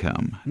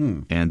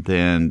income and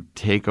then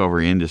take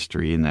over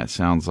industry, and that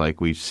sounds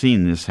like we've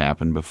seen this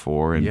happen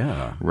before in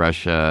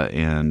Russia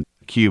and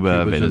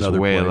Cuba,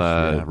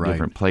 Venezuela,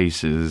 different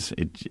places.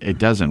 It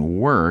doesn't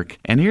work.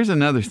 And here's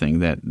another thing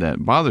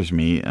that bothers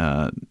me,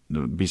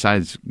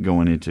 besides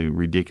going into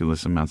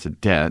ridiculous amounts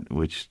of debt,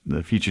 which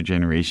the future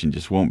generation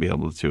just won't be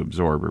able to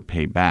absorb or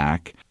pay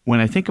back. When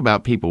I think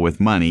about people with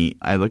money,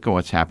 I look at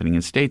what's happening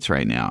in states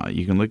right now.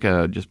 You can look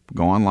at, just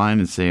go online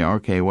and say,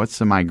 okay, what's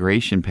the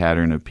migration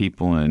pattern of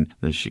people in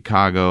the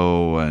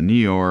Chicago, New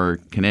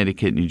York,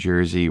 Connecticut, New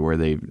Jersey, where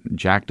they've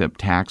jacked up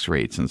tax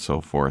rates and so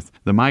forth.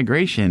 The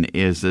migration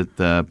is that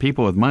the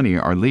people with money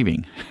are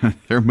leaving.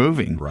 They're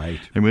moving.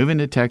 Right. They're moving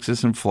to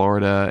Texas and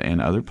Florida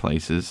and other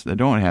places that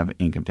don't have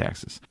income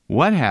taxes.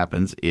 What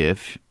happens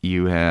if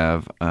you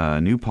have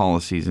new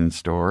policies in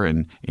store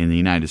in the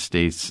United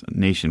States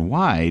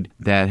nationwide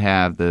that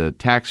have the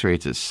tax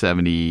rates at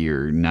 70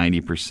 or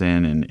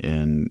 90%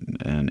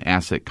 and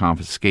asset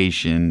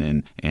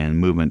confiscation and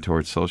movement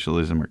towards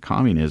socialism or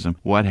communism?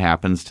 What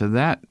happens to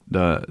that,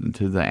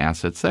 to the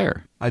assets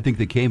there? I think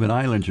the Cayman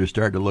Islands are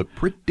starting to look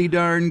pretty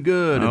darn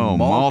good. Oh, and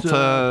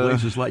Malta.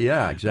 Places like,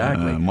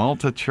 exactly.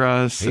 Malta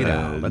Trust. Hey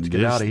now, let's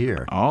get out of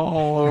here.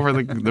 All over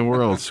the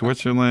world.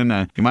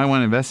 Switzerland. You might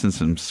want to invest in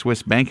some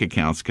Swiss bank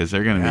accounts because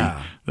they're going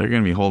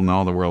to be holding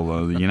all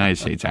the United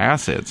States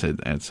assets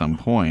at some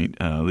point,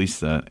 at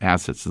least the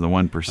assets of the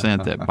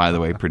 1% that, by the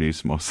way,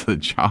 produce most of the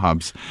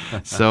jobs.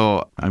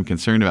 So I'm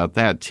concerned about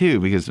that too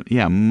because,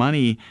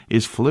 money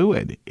is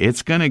fluid.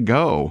 It's going to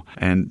go.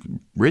 And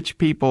rich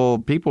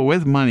people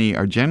with money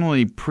are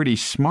generally pretty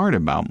smart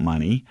about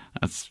money.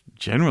 That's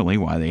generally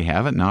why they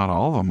have it. Not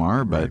all of them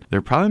are, but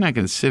they're probably not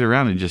going to sit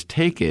around and just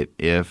take it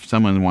if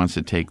someone wants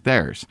to take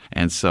theirs.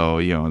 And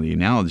so, the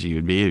analogy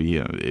would be,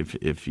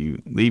 if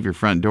you leave your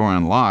front door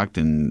unlocked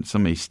and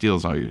somebody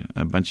steals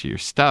a bunch of your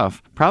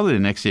stuff, probably the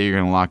next day you're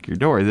going to lock your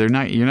door. You're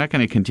not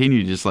going to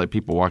continue to just let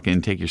people walk in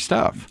and take your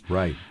stuff.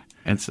 Right.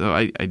 And so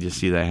I just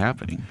see that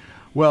happening.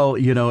 Well,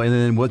 and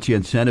then what's the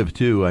incentive,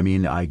 too? I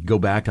mean, I go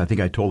back, I think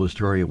I told a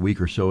story a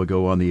week or so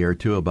ago on the air,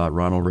 too, about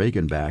Ronald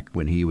Reagan back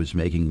when he was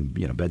making,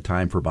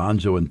 Bedtime for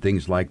Bonzo and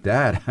things like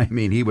that. I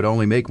mean, he would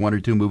only make 1 or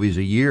 2 movies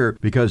a year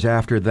because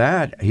after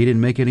that, he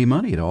didn't make any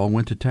money. It all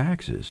went to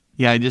taxes.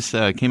 Yeah, I just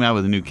came out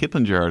with a new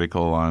Kiplinger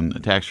article on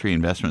tax-free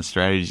investment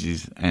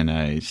strategies, and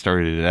I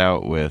started it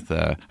out with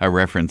a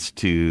reference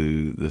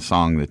to the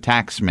song The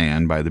Tax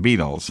Man by the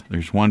Beatles.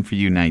 There's one for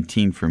you,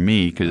 19 for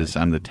me, because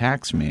I'm the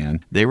tax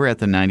man. They were at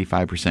the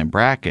 95%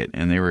 bracket,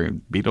 and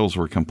Beatles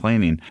were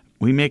complaining,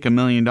 we make $1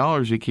 million,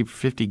 we keep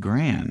 $50,000.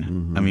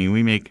 Mm-hmm. I mean,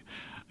 we make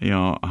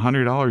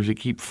 $100, we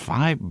keep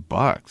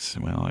 $5.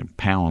 Well, like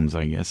pounds,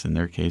 I guess, in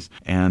their case.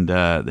 And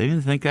they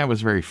didn't think that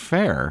was very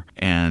fair.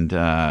 And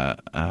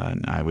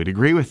I would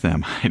agree with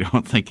them. I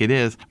don't think it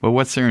is. But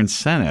what's their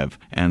incentive?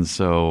 And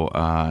so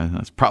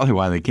that's probably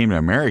why they came to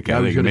America.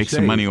 They could make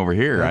some money over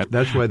here.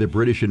 That's why the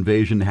British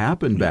invasion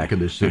happened back in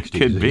the 60s.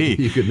 Could be.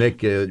 You could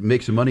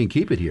make some money and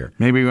keep it here.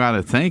 Maybe we ought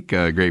to thank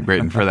Great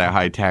Britain for that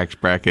high tax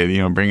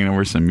bracket, bringing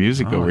over some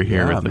music over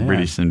here with the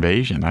British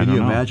invasion. Can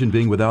you imagine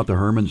being without the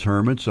Herman's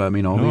Hermits? I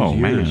mean, all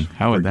these years. Man.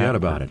 How would Forget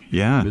about it.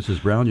 Yeah.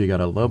 Mrs. Brown, you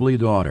got a lovely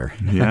daughter.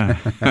 Yeah.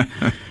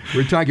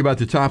 We're talking about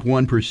the top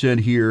 1%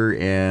 here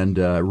and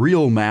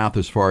real math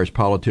as far as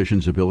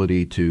politicians'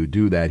 ability to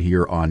do that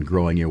here on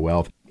Growing Your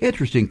Wealth.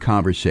 Interesting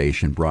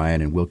conversation,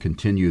 Brian, and we'll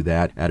continue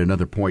that at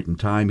another point in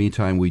time.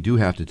 Meantime, we do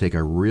have to take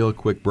a real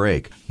quick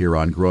break here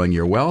on Growing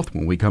Your Wealth.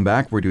 When we come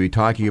back, we're going to be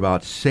talking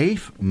about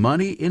safe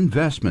money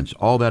investments.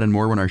 All that and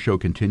more when our show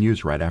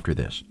continues right after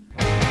this.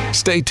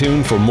 Stay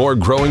tuned for more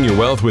Growing Your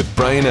Wealth with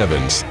Brian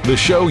Evans, the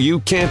show you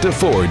can't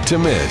afford to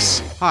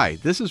miss. Hi,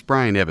 this is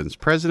Brian Evans,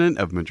 president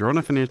of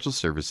Madrona Financial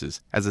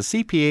Services. As a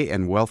CPA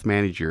and wealth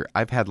manager,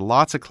 I've had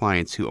lots of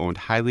clients who owned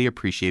highly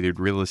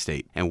appreciated real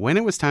estate. And when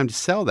it was time to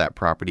sell that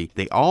property,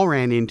 they all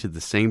ran into the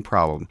same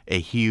problem, a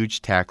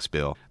huge tax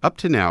bill. Up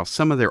to now,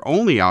 some of their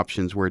only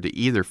options were to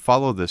either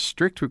follow the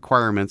strict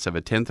requirements of a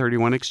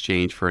 1031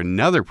 exchange for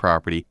another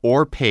property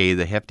or pay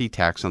the hefty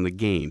tax on the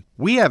gain.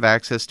 We have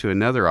access to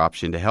another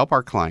option to help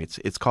our clients.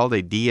 It's called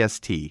a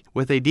DST.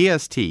 With a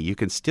DST, you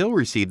can still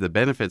receive the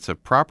benefits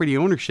of property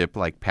ownership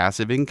like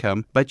passive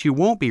income, but you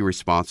won't be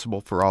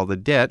responsible for all the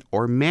debt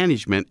or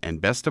management,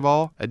 and best of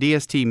all, a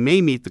DST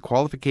may meet the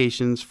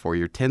qualifications for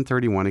your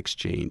 1031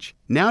 exchange.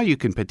 Now you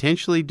can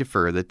potentially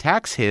defer the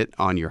tax hit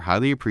on your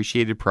highly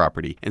appreciated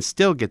property and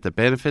still get the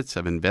benefits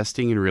of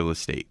investing in real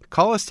estate.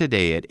 Call us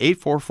today at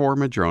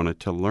 844-MADRONA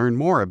to learn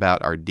more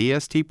about our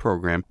DST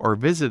program or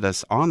visit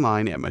us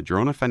online at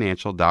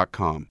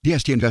madronafinancial.com.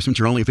 DST investments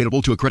are only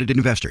available to accredited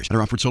investors and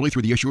are offered solely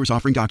through the issuers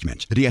offering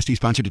documents. The DST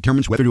sponsor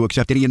determines whether to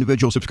accept any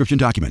individual subscription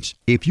documents.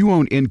 If you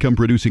own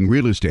income-producing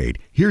real estate,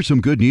 here's some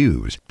good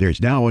news.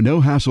 There's now a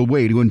no-hassle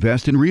way to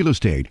invest in real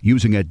estate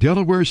using a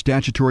Delaware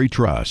statutory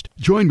trust.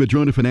 Join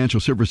Madrona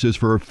Financial Services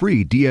for a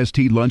free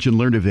DST Lunch and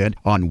Learn event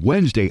on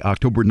Wednesday,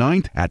 October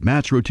 9th at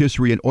Matt's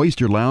Rotisserie and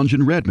Oyster Lounge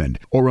in Redmond,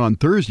 or on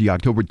Thursday,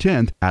 October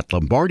 10th at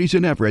Lombardi's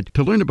in Everett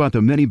to learn about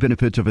the many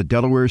benefits of a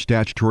Delaware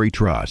statutory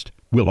trust.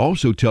 We'll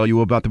also tell you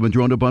about the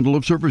Madrona Bundle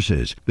of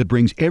Services that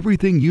brings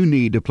everything you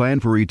need to plan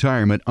for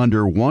retirement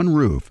under one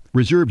roof.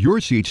 Reserve your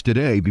seats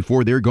today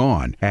before they're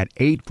gone at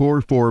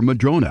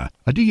 844-MADRONA.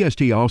 A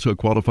DST also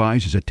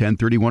qualifies as a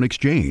 1031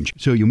 exchange,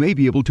 so you may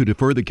be able to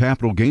defer the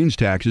capital gains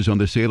taxes on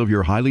the sale of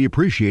your highly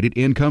appreciated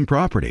income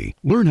property.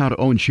 Learn how to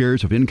own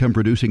shares of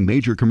income-producing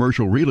major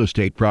commercial real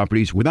estate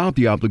properties without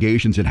the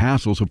obligations and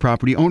hassles of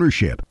property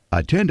ownership.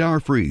 Attend our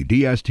free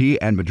DST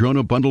and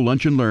Madrona Bundle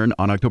Lunch and Learn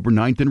on October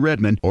 9th in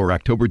Redmond or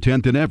October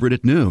 10th in Everett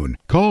at noon.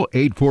 Call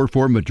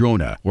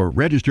 844-MADRONA or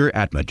register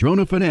at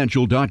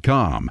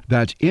madronafinancial.com.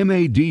 That's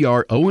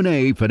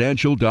MADRONA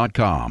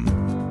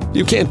financial.com.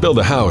 You can't build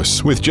a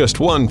house with just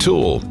one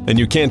tool, and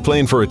you can't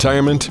plan for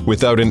retirement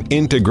without an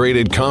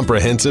integrated,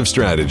 comprehensive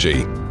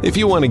strategy. If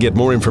you want to get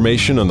more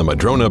information on the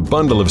Madrona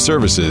Bundle of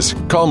Services,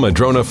 call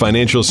Madrona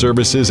Financial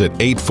Services at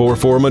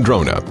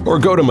 844-MADRONA or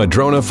go to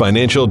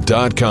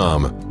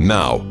madronafinancial.com.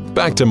 Now,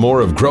 back to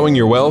more of Growing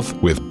Your Wealth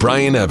with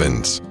Brian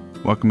Evans.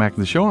 Welcome back to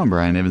the show. I'm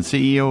Brian Evans,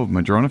 CEO of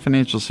Madrona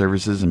Financial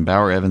Services and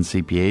Bauer Evans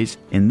CPAs.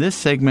 In this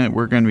segment,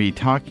 we're going to be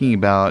talking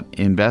about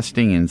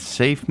investing in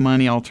safe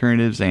money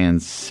alternatives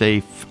and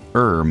safer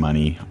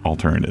money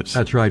alternatives.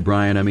 That's right,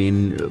 Brian. I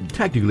mean,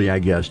 technically, I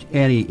guess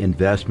any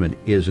investment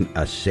isn't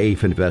a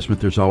safe investment.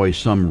 There's always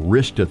some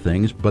risk to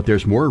things, but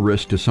there's more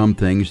risk to some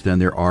things than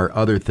there are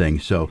other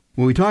things. So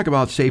when we talk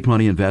about safe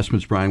money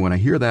investments, Brian, when I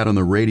hear that on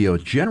the radio,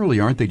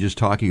 generally, aren't they just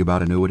talking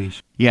about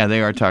annuities? Yeah,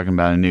 they are talking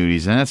about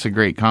annuities, and that's a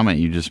great comment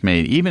you just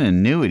made. Even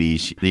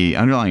annuities, the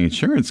underlying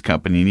insurance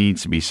company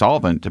needs to be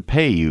solvent to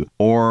pay you,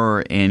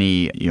 or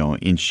any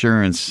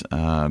insurance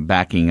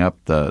backing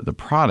up the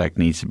product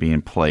needs to be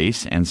in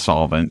place and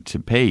solvent to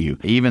pay you.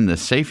 Even the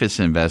safest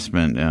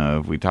investment,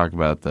 if we talk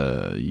about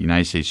the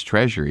United States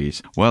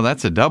Treasuries, well,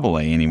 that's a AA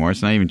anymore.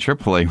 It's not even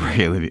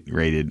AAA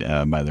rated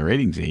by the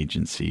ratings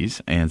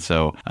agencies, and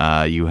so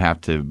you have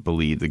to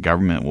believe the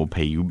government will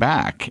pay you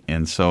back.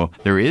 And so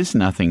there is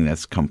nothing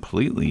that's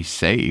completely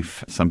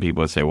safe. Some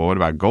people would say, well, what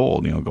about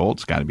gold?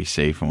 Gold's got to be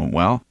safe. And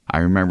well, I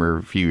remember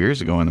a few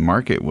years ago when the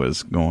market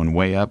was going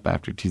way up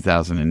after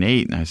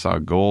 2008, and I saw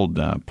gold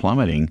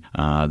plummeting.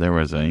 There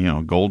was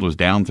gold was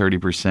down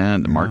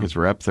 30%. The markets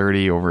were up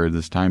 30% over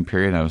this time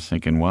period. I was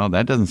thinking, well,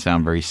 that doesn't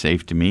sound very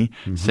safe to me.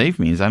 Mm-hmm. Safe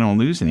means I don't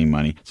lose any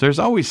money. So there's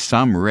always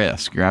some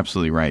risk. You're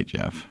absolutely right,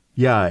 Jeff.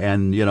 Yeah,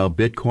 and,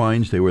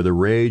 Bitcoins, they were the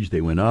rage. They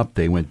went up,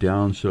 they went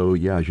down. So,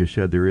 yeah, as you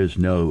said, there is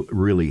no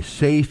really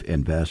safe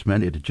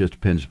investment. It just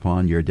depends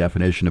upon your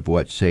definition of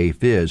what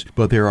safe is.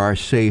 But there are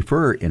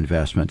safer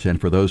investments. And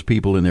for those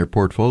people in their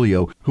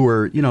portfolio who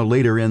are,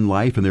 later in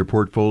life in their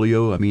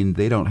portfolio, I mean,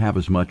 they don't have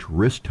as much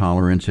risk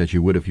tolerance as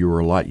you would if you were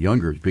a lot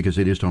younger because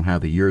they just don't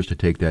have the years to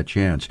take that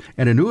chance.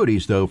 And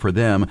annuities, though, for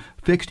them,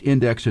 fixed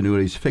index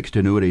annuities, fixed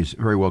annuities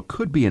very well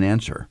could be an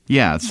answer.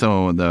 Yeah,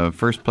 so the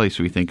first place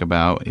we think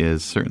about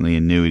is certainly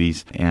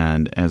annuities.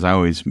 And as I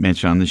always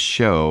mention on the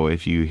show,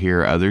 if you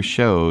hear other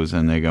shows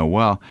and they go,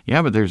 well,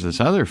 yeah, but there's this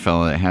other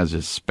fella that has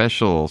this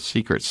special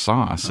secret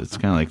sauce. It's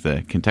kind of like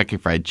the Kentucky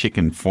Fried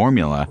Chicken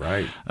formula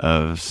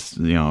of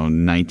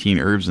 19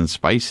 herbs and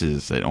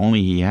spices that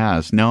only he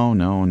has.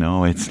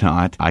 No, it's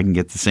not. I can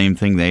get the same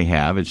thing they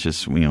have. It's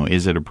just,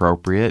 is it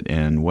appropriate?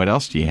 And what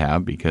else do you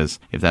have? Because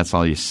if that's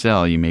all you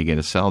sell, you may get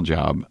a sell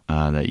job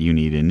that you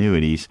need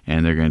annuities,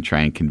 and they're going to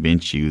try and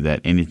convince you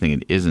that anything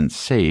that isn't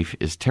safe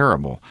is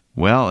terrible.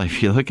 Well,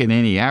 if you look at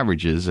any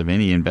averages of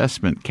any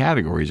investment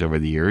categories over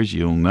the years,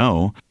 you'll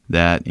know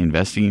that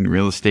investing in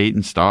real estate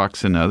and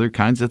stocks and other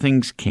kinds of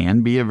things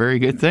can be a very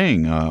good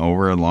thing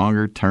over a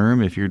longer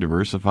term if you're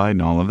diversified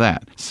and all of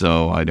that.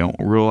 So I don't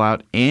rule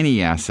out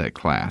any asset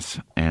class.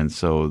 And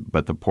so,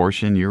 but the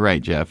portion, you're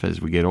right, Jeff,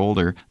 as we get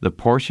older, the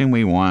portion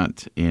we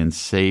want in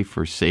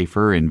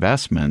safer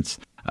investments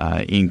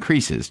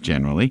increases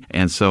generally.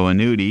 And so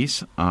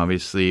annuities,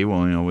 obviously,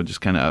 we'll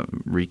just kind of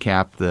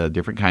recap the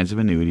different kinds of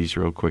annuities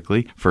real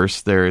quickly.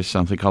 First, there is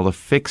something called a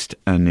fixed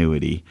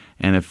annuity.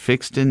 And a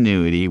fixed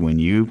annuity, when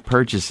you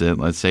purchase it,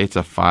 let's say it's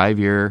a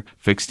 5-year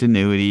fixed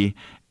annuity,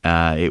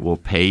 it will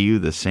pay you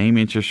the same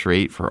interest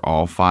rate for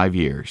all 5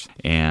 years.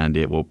 And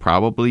it will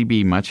probably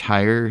be much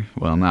higher,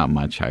 well, not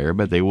much higher,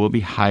 but they will be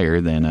higher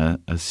than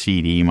a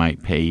CD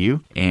might pay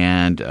you.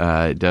 And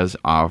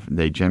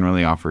they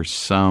generally offer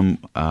some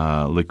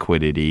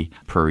liquidity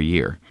per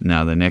year.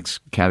 Now, the next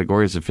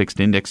category is a fixed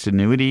indexed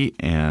annuity,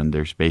 and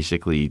there's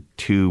basically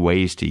 2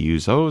 ways to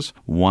use those.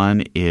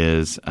 One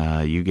is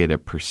you get a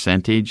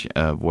percentage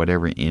of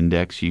whatever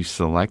index you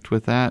select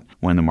with that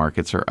when the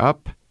markets are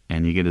up,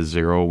 and you get a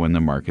 0 when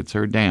the markets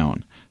are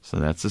down. So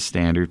that's a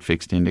standard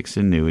fixed index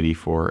annuity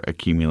for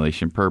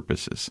accumulation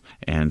purposes.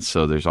 And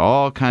so there's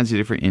all kinds of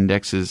different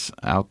indexes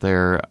out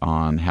there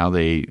on how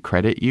they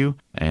credit you.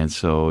 And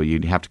so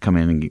you'd have to come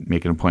in and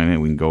make an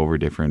appointment. We can go over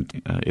different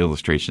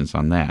illustrations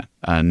on that.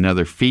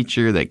 Another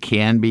feature that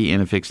can be in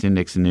a fixed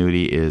index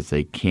annuity is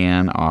they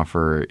can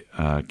offer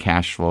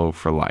cash flow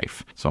for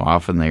life. So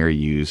often they are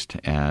used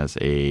as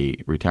a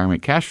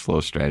retirement cash flow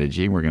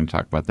strategy. We're going to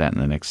talk about that in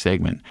the next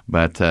segment.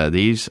 But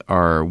these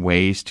are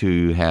ways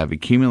to have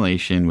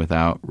accumulation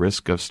without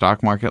risk of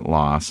stock market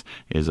loss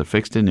is a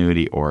fixed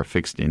annuity or a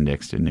fixed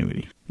indexed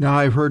annuity. Now,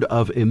 I've heard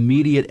of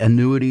immediate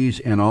annuities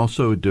and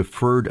also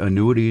deferred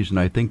annuities, and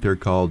I think they're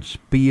called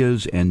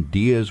SPIAs and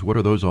DIAs. What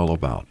are those all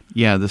about?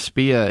 Yeah, the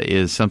SPIA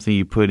is something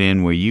you put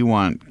in where you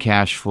want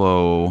cash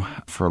flow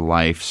for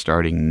life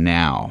starting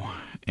now.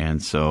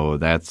 And so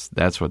that's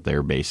what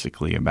they're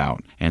basically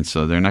about. And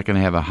so they're not going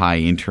to have a high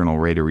internal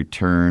rate of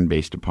return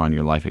based upon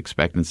your life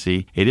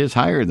expectancy. It is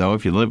higher, though,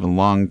 if you live a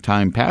long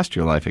time past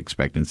your life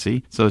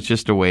expectancy. So it's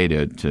just a way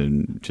to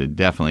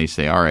definitely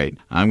say, all right,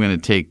 I'm going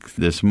to take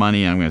this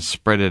money, I'm going to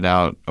spread it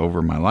out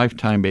over my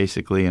lifetime,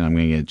 basically, and I'm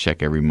going to get a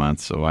check every month,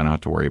 so I don't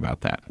have to worry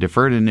about that.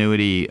 Deferred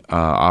annuity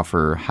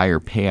offer higher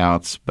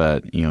payouts,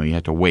 but you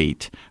have to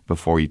wait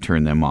before you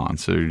turn them on.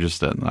 So they're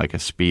just like a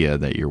SPIA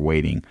that you're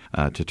waiting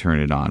to turn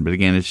it on. But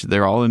again,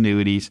 they're all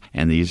annuities,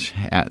 and these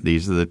are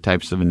the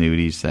types of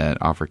annuities that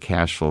offer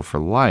cash flow for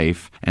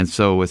life. And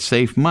so with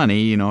safe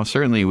money,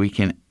 certainly we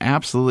can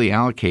absolutely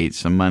allocate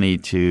some money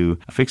to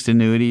fixed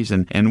annuities.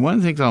 And one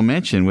of the things I'll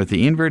mention with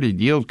the inverted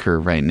yield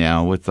curve right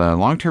now, with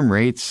long-term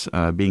rates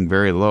being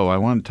very low, I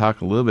want to talk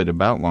a little bit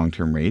about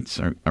long-term rates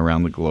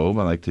around the globe.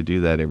 I like to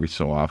do that every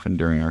so often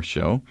during our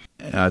show.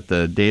 At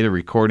the date of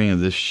recording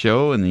of this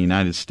show in the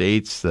United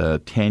States,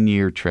 the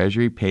 10-year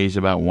Treasury pays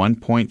about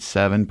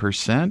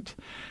 1.7%.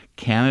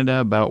 Canada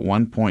about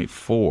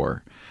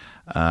 1.4%.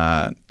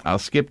 I'll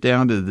skip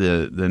down to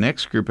the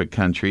next group of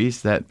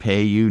countries that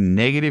pay you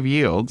negative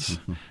yields,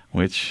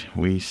 which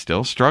we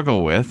still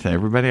struggle with.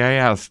 Everybody I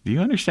ask, do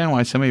you understand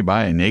why somebody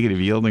buy a negative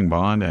yielding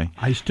bond?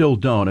 I still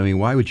don't. I mean,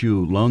 why would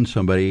you loan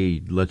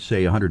somebody, let's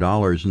say,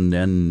 $100, and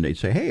then they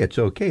say, hey, it's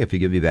okay if you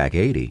give me back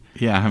 $80?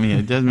 Yeah, I mean,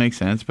 it doesn't make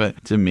sense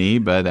to me,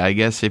 but I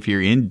guess if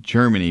you're in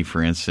Germany,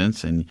 for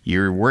instance, and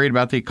you're worried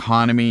about the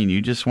economy and you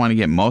just want to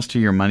get most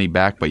of your money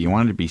back, but you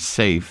want it to be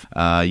safe,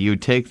 you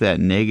would take that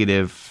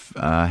negative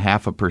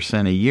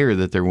 0.5% a year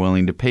that they're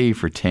willing to pay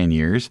for 10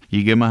 years.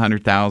 You give them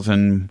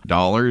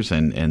 $100,000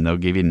 and they'll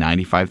give you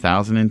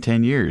 $95,000 in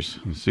 10 years.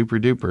 Super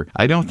duper.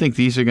 I don't think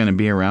these are going to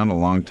be around a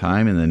long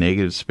time in the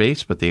negative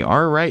space, but they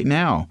are right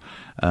now.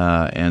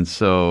 And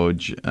so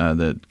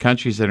the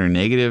countries that are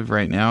negative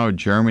right now are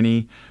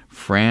Germany,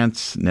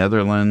 France,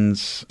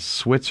 Netherlands,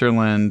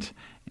 Switzerland,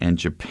 and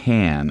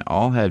Japan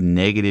all have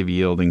negative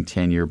yielding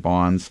 10-year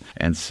bonds.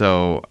 And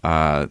so,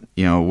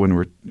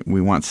 when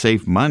we want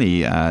safe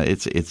money,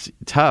 it's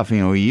tough.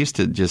 We used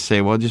to just say,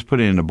 well, just put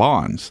it into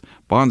bonds.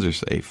 Bonds are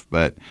safe.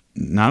 But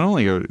not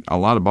only are a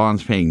lot of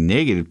bonds paying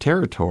negative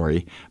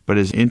territory, but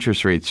as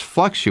interest rates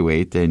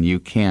fluctuate, then you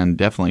can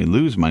definitely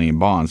lose money in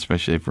bonds,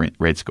 especially if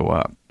rates go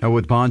up. Now,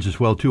 with bonds as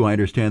well, too, I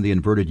understand the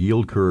inverted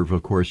yield curve.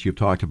 Of course, you've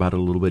talked about it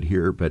a little bit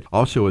here. But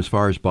also, as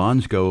far as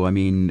bonds go, I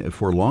mean,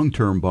 for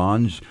long-term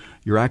bonds,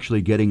 you're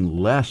actually getting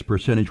less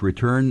percentage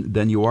return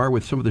than you are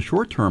with some of the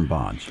short-term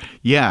bonds.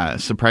 Yeah,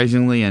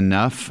 surprisingly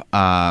enough,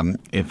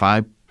 if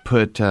I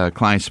put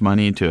clients'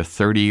 money into a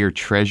 30-year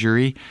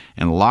treasury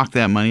and lock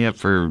that money up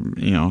for,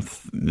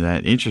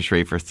 that interest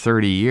rate for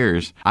 30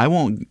 years, I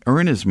won't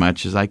earn as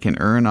much as I can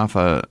earn off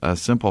a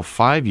simple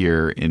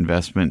 5-year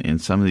investment in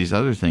some of these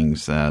other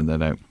things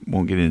that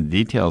won't get into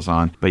details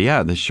on. But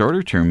yeah, the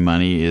shorter term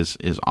money is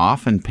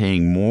often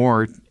paying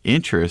more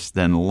interest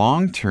than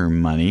long-term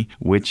money,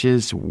 which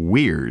is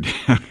weird.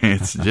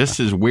 It's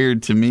just as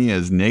weird to me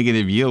as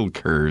negative yield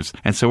curves.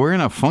 And so we're in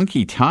a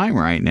funky time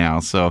right now.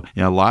 So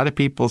a lot of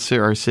people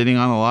are sitting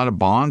on a lot of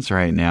bonds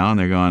right now, and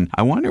they're going,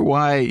 I wonder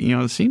why,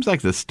 it seems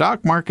like the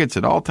stock market's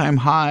at all-time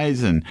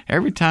highs, and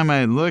every time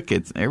I look,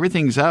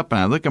 everything's up,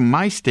 and I look at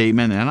my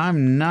statement, and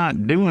I'm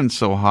not doing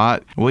so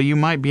hot. Well, you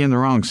might be in the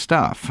wrong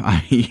stuff.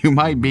 You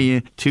might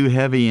be too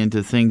heavy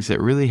into things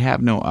that really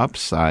have no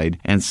upside.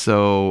 And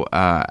so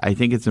I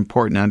think it's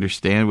important to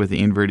understand with the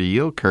inverted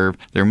yield curve,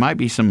 there might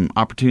be some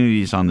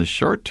opportunities on the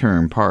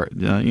short-term part,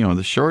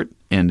 the short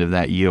end of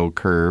that yield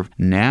curve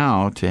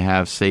now to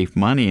have safe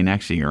money and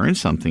actually earn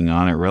something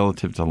on it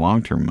relative to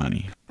long-term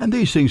money. And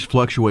these things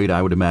fluctuate,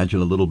 I would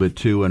imagine, a little bit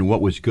too. And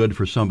what was good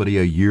for somebody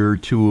a year or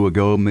two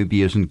ago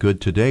maybe isn't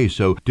good today.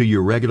 So do you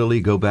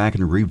regularly go back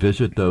and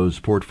revisit those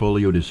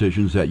portfolio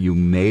decisions that you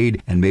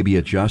made and maybe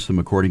adjust them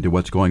according to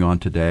what's going on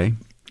today?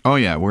 Oh,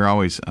 yeah. We're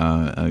always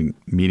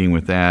meeting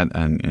with that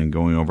and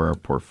going over our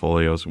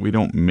portfolios. We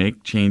don't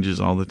make changes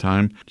all the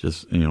time,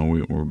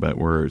 but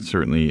we're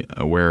certainly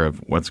aware of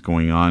what's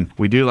going on.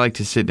 We do like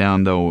to sit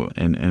down, though,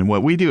 and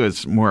what we do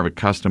is more of a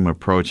custom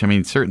approach. I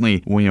mean,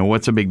 certainly,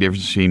 what's a big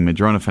difference between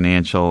Madrona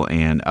Financial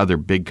and other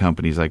big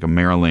companies like a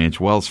Merrill Lynch,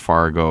 Wells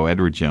Fargo,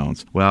 Edward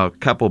Jones? Well, a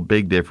couple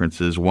big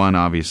differences. One,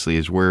 obviously,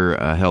 is we're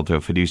held to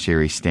a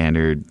fiduciary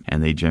standard,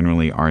 and they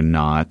generally are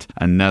not.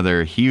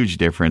 Another huge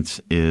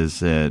difference is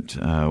that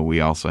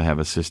we also have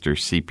a sister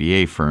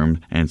CPA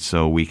firm, and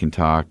so we can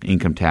talk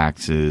income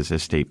taxes,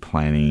 estate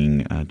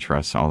planning,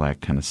 trusts, all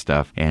that kind of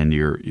stuff. And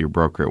your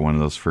broker at one of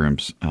those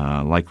firms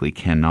likely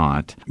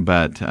cannot.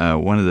 But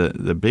one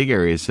of the big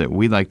areas that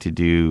we like to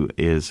do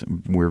is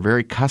we're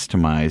very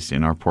customized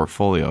in our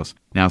portfolios.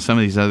 Now, some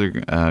of these other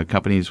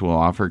companies will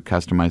offer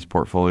customized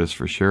portfolios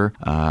for sure.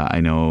 I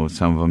know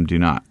some of them do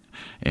not.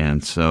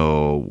 And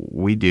so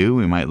we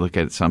might look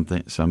at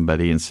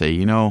somebody and say,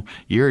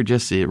 you're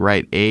just the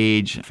right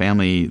age,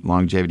 family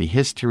longevity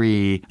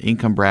history,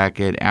 income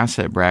bracket,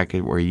 asset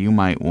bracket, where you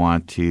might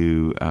want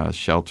to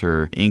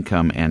shelter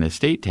income and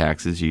estate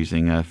taxes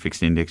using a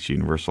fixed index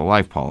universal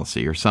life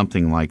policy or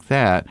something like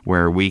that,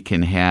 where we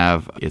can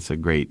have,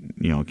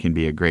 can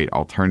be a great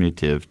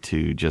alternative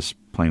to just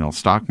plain old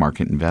stock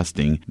market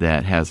investing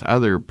that has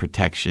other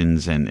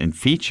protections and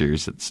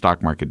features that the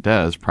stock market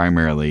does,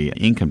 primarily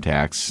income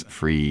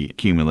tax-free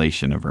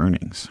accumulation of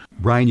earnings.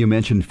 Brian, you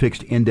mentioned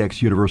fixed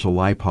index universal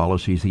life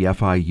policies, the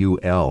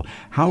FIUL.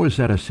 How is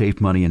that a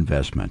safe money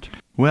investment?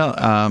 Well,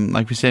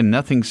 like we said,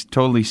 nothing's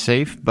totally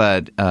safe,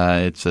 but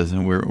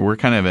we're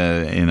kind of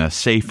in a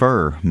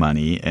safer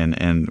money,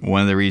 and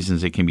one of the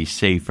reasons it can be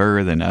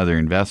safer than other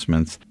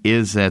investments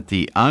is that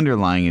the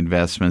underlying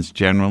investments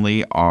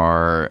generally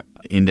are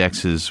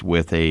indexes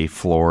with a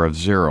floor of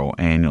 0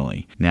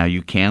 annually. Now,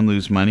 you can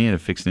lose money in a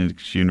fixed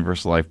index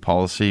universal life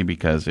policy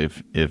because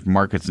if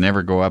markets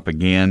never go up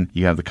again,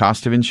 you have the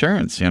cost of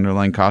insurance, the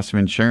underlying cost of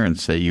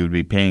insurance that you would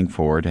be paying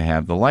for to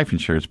have the life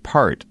insurance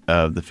part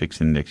of the fixed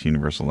index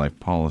universal life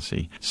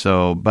policy.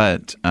 So,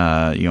 but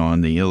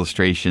on the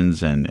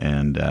illustrations and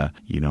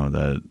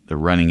the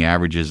running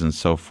averages and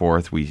so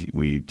forth,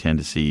 we tend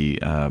to see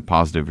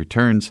positive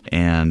returns,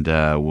 and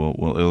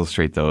we'll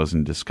illustrate those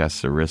and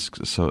discuss the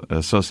risks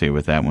associated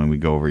with that when we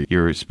go over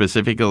your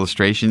specific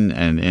illustration.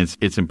 And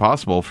it's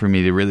impossible for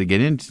me to really get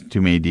into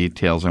too many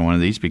details on one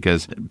of these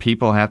because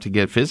people have to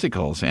get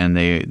physicals, and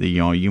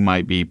you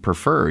might be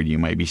preferred, you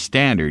might be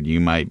standard,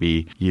 you might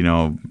be,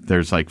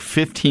 there's like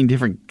 15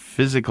 different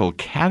physical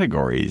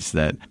categories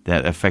that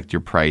affect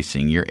your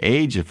pricing. Your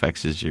age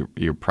affects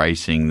your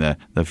pricing, the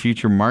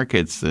future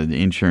markets, the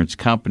insurance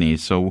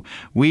companies. So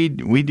we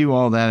do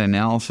all that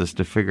analysis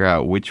to figure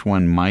out which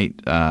one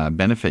might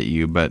benefit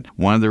you. But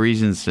one of the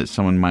reasons that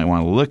someone might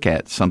want to look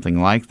at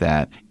something like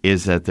that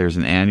is that there's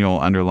an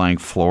annual underlying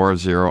floor of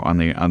 0 on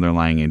the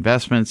underlying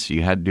investments.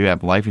 You do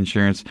have life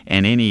insurance,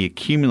 and any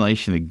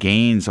accumulation of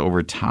gains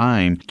over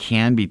time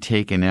can be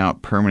taken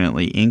out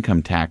permanently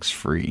income tax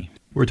free.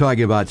 We're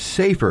talking about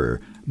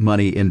safer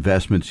money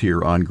investments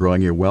here on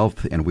Growing Your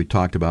Wealth, and we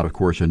talked about, of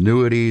course,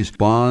 annuities,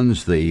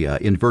 bonds, the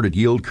inverted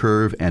yield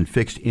curve, and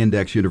fixed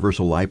index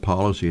universal life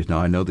policies. Now,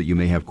 I know that you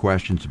may have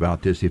questions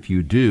about this. If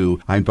you do,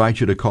 I invite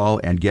you to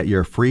call and get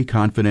your free,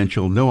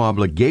 confidential,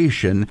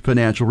 no-obligation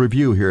financial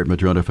review here at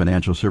Madrona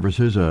Financial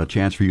Services, a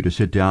chance for you to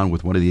sit down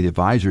with one of the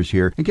advisors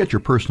here and get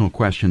your personal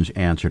questions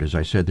answered. As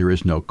I said, there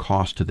is no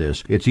cost to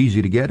this. It's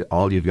easy to get.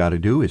 All you've got to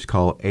do is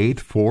call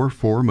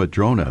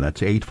 844-MADRONA.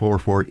 That's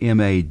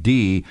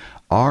 844-MAD.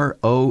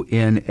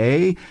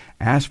 RONA,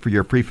 Ask for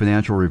your free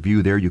financial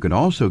review there. You can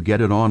also get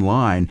it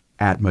online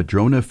at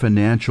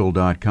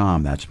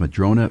MadronaFinancial.com. That's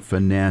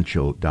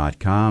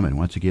MadronaFinancial.com. And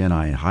once again,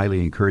 I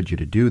highly encourage you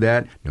to do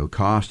that. No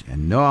cost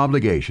and no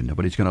obligation.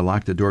 Nobody's going to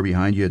lock the door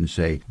behind you and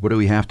say, what do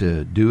we have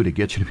to do to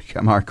get you to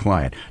become our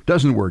client?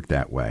 Doesn't work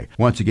that way.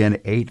 Once again,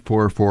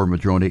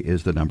 844-MADRONA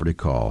is the number to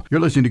call. You're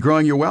listening to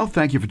Growing Your Wealth.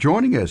 Thank you for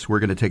joining us. We're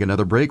going to take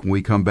another break. When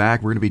we come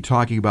back, we're going to be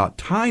talking about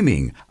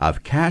timing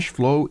of cash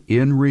flow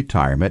in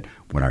retirement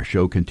when our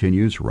show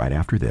continues right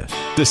after this.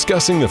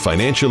 Discussing the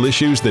financial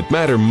issues that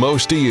matter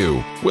most to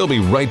you. We'll be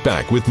right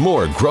back with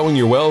more Growing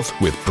Your Wealth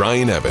with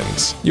Brian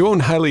Evans. You own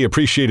highly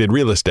appreciated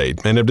real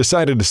estate and have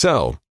decided to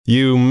sell.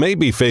 You may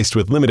be faced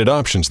with limited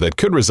options that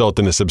could result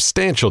in a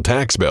substantial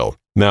tax bill.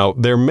 Now,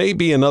 there may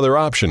be another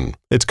option.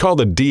 It's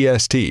called a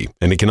DST,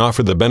 and it can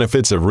offer the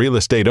benefits of real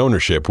estate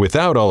ownership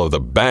without all of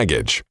the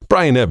baggage.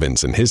 Brian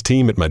Evans and his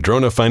team at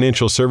Madrona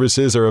Financial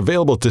Services are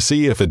available to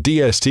see if a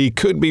DST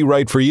could be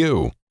right for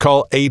you.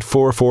 Call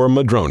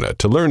 844-MADRONA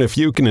to learn if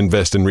you can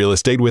invest in real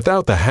estate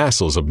without the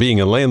hassles of being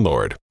a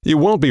landlord. You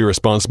won't be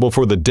responsible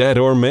for the debt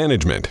or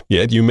management,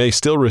 yet you may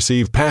still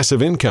receive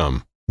passive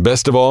income.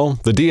 Best of all,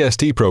 the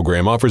DST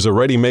program offers a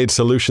ready-made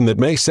solution that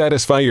may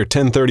satisfy your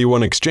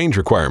 1031 exchange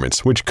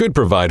requirements, which could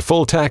provide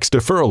full tax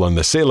deferral on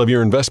the sale of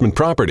your investment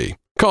property.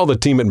 Call the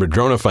team at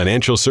Madrona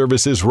Financial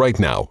Services right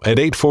now at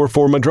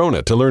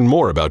 844-MADRONA to learn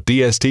more about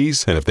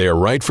DSTs and if they are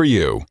right for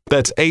you.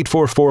 That's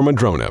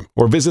 844-MADRONA,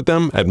 or visit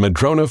them at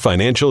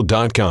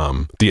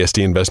madronafinancial.com.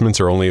 DST investments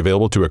are only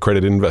available to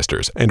accredited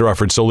investors and are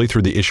offered solely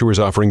through the issuers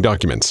offering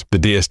documents. The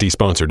DST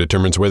sponsor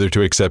determines whether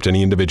to accept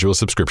any individual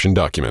subscription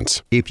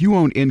documents. If you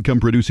own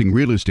income-producing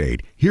real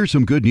estate, here's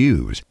some good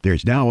news.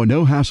 There's now a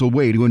no-hassle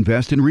way to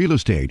invest in real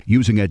estate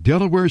using a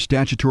Delaware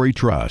statutory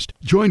trust.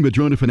 Join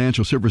Madrona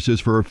Financial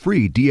Services for a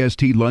free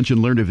DST Lunch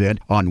and Learn event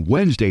on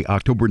Wednesday,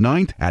 October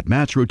 9th at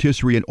Matt's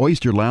Rotisserie and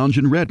Oyster Lounge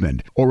in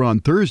Redmond, or on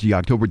Thursday,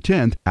 October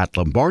 10th at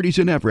Lombardi's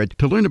in Everett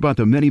to learn about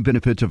the many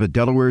benefits of a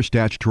Delaware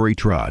statutory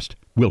trust.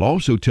 We'll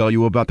also tell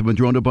you about the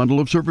Madrona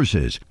Bundle of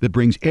Services that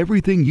brings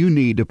everything you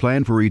need to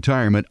plan for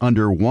retirement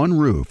under one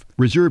roof.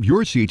 Reserve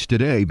your seats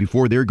today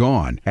before they're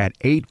gone at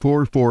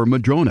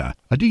 844-MADRONA.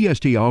 A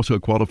DST also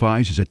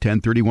qualifies as a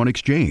 1031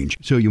 exchange,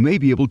 so you may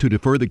be able to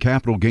defer the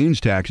capital gains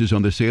taxes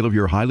on the sale of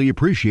your highly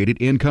appreciated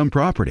income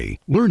property.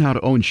 Learn how to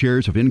own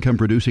shares of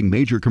income-producing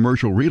major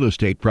commercial real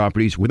estate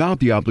properties without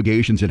the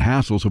obligations and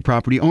hassles of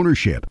property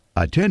ownership.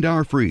 Attend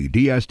our free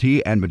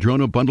DST and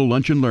Madrona Bundle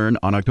Lunch and Learn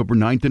on October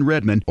 9th in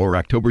Redmond or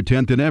October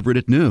 10th in Everett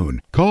at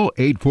noon. Call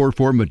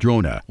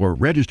 844-MADRONA or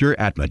register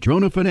at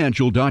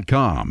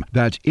madronafinancial.com.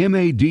 That's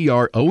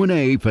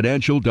MADRONA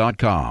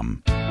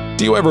financial.com.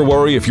 Do you ever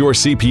worry if your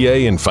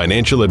CPA and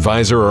financial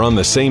advisor are on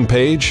the same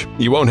page?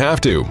 You won't have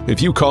to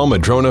if you call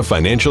Madrona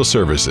Financial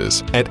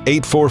Services at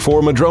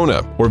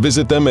 844-MADRONA or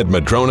visit them at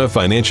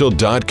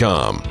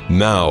madronafinancial.com.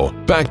 Now,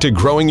 back to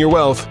Growing Your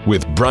Wealth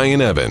with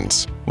Brian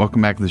Evans.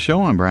 Welcome back to the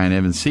show. I'm Brian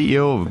Evans,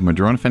 CEO of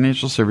Madrona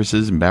Financial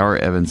Services and Bauer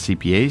Evans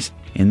CPAs.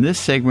 In this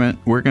segment,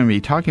 we're going to be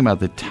talking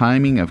about the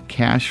timing of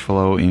cash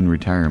flow in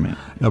retirement.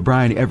 Now,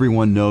 Brian,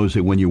 everyone knows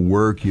that when you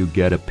work, you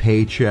get a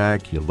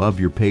paycheck, you love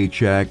your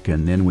paycheck,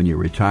 and then when you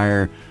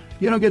retire,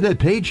 you don't get that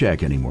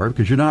paycheck anymore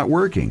because you're not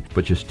working,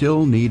 but you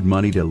still need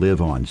money to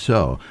live on.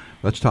 So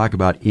let's talk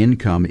about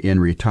income in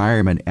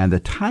retirement and the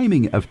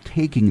timing of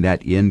taking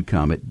that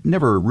income. It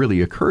never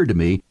really occurred to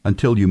me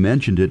until you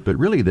mentioned it, but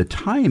really the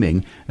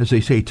timing, as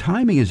they say,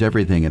 timing is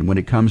everything. And when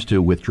it comes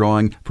to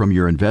withdrawing from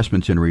your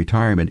investments in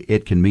retirement,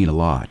 it can mean a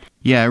lot.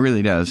 Yeah, it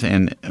really does.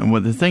 And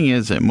well, the thing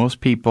is that most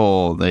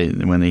people,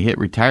 when they hit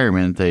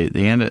retirement,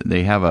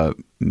 they have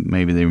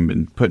maybe they've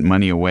been putting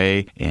money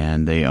away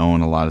and they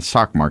own a lot of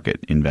stock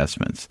market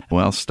investments.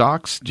 Well,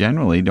 stocks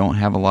generally don't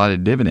have a lot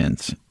of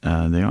dividends.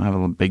 They don't have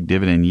a big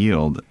dividend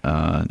yield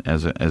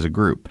as a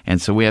group.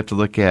 And so we have to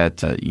look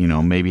at,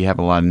 maybe have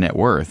a lot of net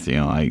worth.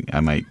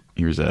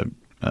 Here's an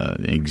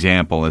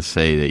example. Let's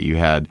say that you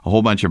had a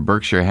whole bunch of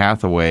Berkshire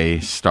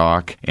Hathaway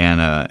stock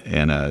and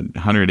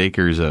 100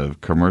 acres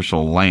of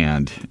commercial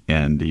land,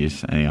 and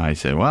I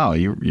said, "Wow,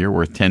 you're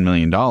worth $10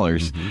 million."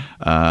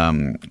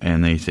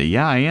 And they say,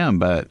 "Yeah, I am,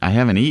 but I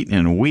haven't eaten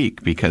in a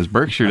week because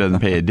Berkshire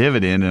doesn't pay a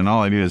dividend, and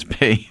all I do is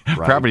pay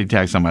property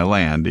tax on my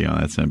land."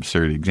 That's an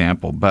absurd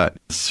example, but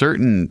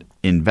certain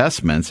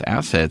investments,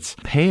 assets,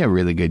 pay a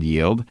really good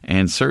yield,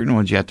 and certain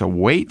ones you have to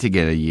wait to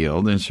get a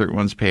yield, and certain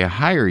ones pay a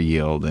higher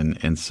yield.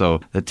 And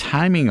so the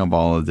timing of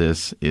all of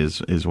this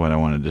is what I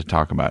wanted to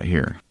talk about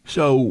here.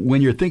 So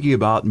when you're thinking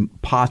about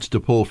pots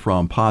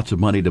of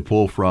money to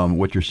pull from,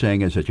 what you're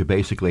saying is that you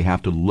basically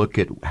have to look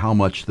at how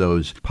much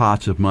those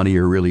pots of money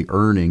are really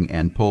earning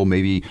and pull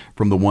maybe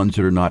from the ones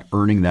that are not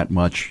earning that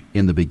much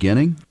in the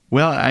beginning?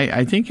 Well,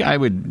 I think I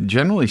would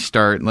generally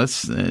start,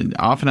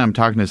 often I'm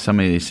talking to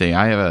somebody, they say,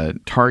 I have a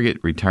target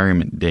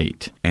retirement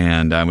date.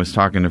 And I was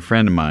talking to a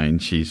friend of mine,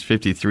 she's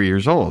 53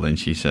 years old, and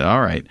she said,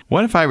 all right,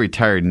 what if I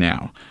retired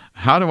now?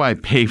 how do I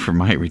pay for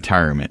my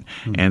retirement?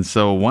 And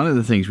so one of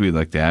the things we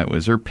looked at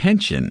was her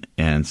pension.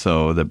 And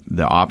so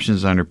the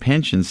options on her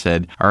pension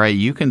said, all right,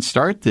 you can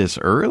start this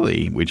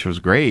early, which was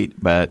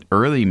great, but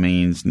early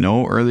means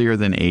no earlier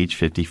than age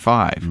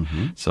 55.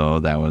 So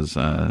that was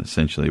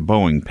essentially a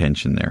Boeing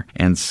pension there.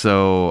 And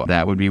so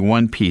that would be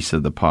one piece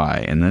of the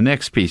pie. And the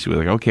next piece was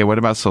like, okay, what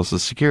about Social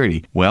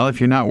Security? Well, if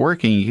you're not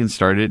working, you can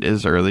start it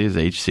as early as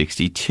age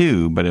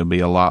 62, but it'll be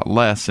a lot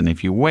less than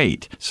if you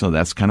wait. So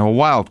that's kind of a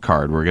wild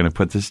card. We're going to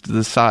put this to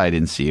the side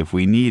and see if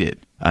we need it.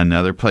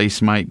 Another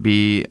place might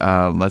be,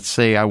 let's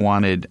say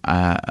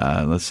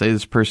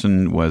this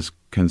person was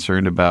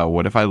concerned about,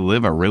 what if I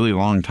live a really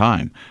long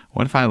time?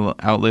 What if I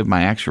outlive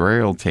my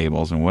actuarial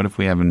tables? And what if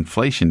we have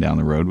inflation down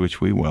the road, which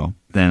we will?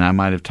 Then I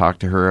might have talked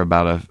to her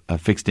about a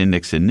fixed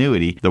index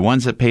annuity. The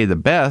ones that pay the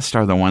best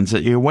are the ones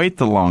that you wait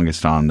the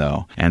longest on,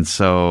 though. And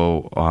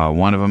so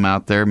one of them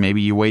out there,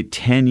 maybe you wait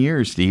 10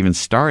 years to even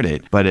start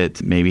it, but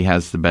it maybe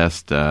has the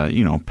best,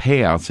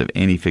 payouts of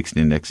any fixed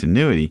index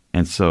annuity.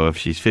 And so if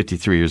she's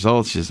 53 years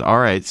old, she says, all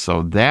right,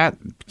 so that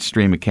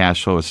stream of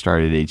cash flow is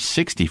started at age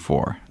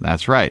 64.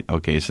 That's right.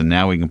 Okay, so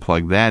now we can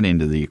plug that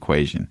into the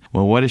equation.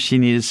 Well, what if she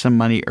needed some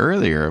money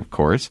earlier? Of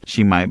course,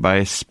 she might buy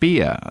a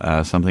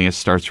SPIA, something that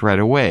starts right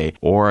away,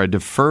 or a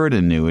deferred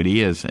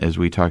annuity, as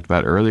we talked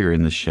about earlier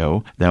in the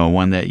show, the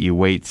one that you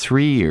wait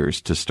 3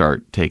 years to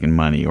start taking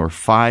money, or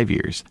 5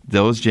 years.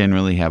 Those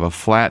generally have a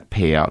flat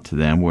payout to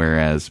them,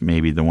 whereas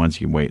maybe the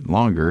ones you wait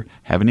longer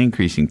have an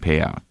increasing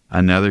payout.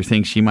 Another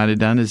thing she might have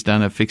done is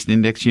done a fixed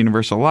index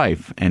universal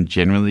life, and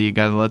generally you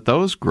got to let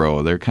those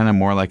grow. They're kind of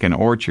more like an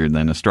orchard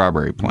than a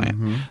strawberry plant.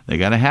 They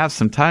got to have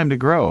some time to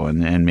grow,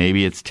 and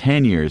maybe it's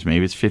 10 years,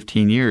 maybe it's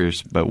 15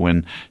 years, but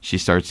when she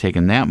starts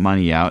taking that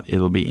money out,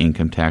 it'll be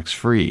income tax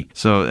free.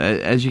 So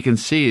as you can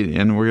see,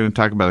 and we're going to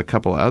talk about a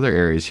couple of other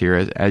areas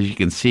here, as you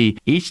can see,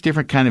 each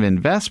different kind of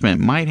investment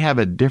might have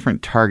a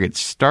different target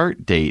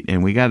start date,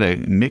 and we got to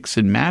mix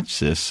and match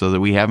this so that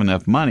we have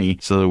enough money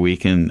so that we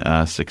can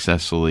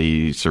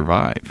successfully survive.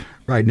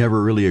 Right.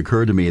 Never really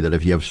occurred to me that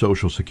if you have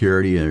Social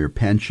Security and your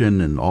pension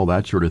and all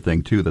that sort of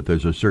thing, too, that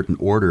there's a certain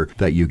order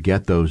that you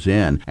get those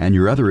in. And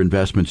your other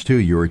investments, too,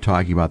 you were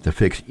talking about the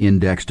fixed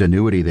indexed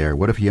annuity there.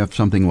 What if you have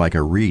something like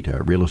a REIT,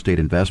 a real estate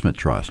investment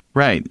trust?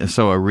 Right.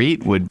 So a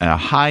REIT would a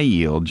high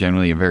yield,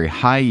 generally a very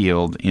high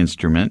yield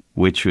instrument,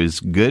 which is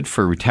good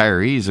for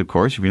retirees, of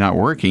course. If you're not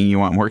working, you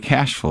want more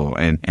cash flow.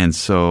 And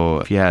so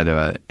if you had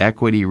an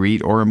equity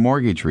REIT or a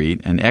mortgage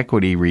REIT, an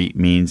equity REIT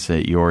means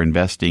that you're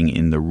investing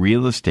in the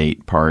real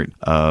estate part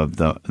of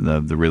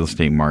the real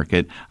estate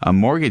market. A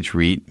mortgage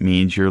REIT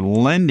means you're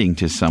lending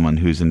to someone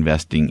who's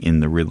investing in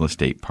the real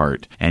estate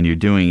part, and you're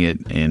doing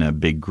it in a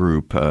big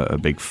group, a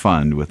big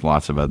fund with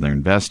lots of other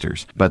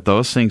investors. But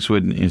those things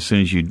would, as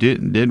soon as you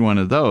did one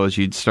of those,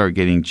 you'd start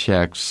getting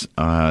checks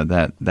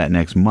that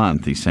next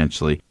month,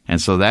 essentially. And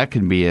so that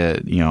can be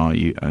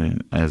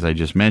as I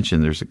just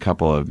mentioned, there's a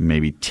couple of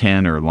maybe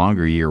 10 or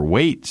longer year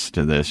waits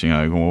to this.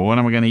 Well, what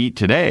am I going to eat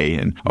today?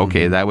 And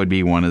okay, that would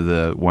be one of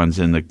the ones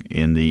in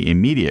the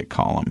immediate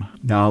column.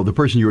 Now, the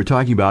person you were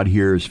talking about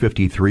here is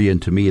 53,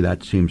 and to me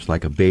that seems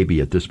like a baby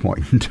at this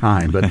point in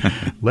time. But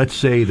let's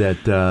say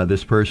that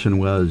this person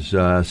was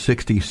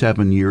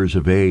 67 years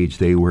of age.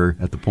 They were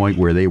at the point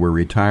where they were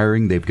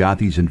retiring. They've got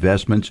these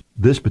investments.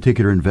 This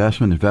particular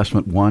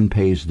investment 1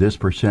 pays this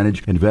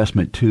percentage.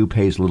 Investment 2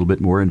 pays a little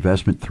bit more.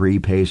 Investment 3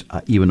 pays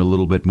even a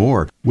little bit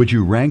more. Would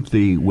you rank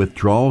the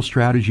withdrawal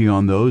strategy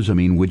on those? I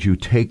mean, would you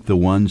take the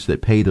ones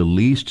that pay the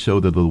least so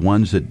that the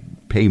ones that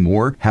pay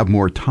more have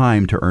more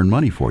time to earn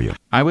money for you?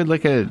 I would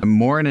look at it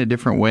more in a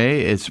different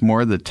way. It's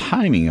more the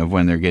timing of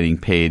when they're getting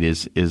paid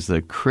is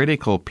the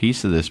critical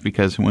piece of this,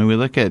 because when we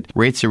look at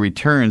rates of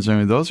returns,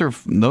 I mean,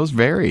 those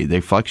vary.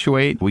 They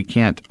fluctuate. We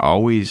can't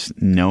always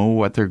know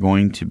what they're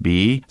going to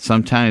be.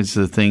 Sometimes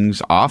the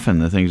things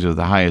with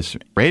the highest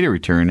rate of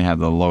return have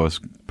the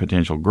lowest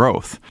potential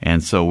growth.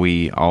 And so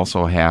we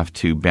also have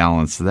to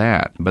balance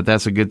that. But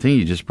that's a good thing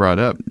you just brought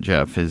up,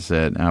 Jeff, is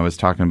that I was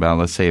talking about,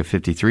 let's say, a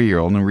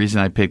 53-year-old. And the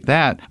reason I picked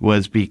that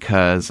was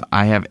because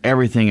I have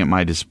everything at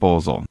my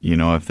disposal.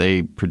 If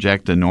they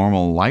project a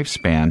normal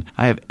lifespan,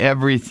 I have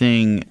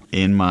everything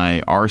in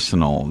my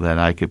arsenal that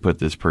I could put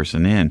this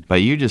person in.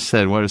 But you just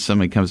said, what if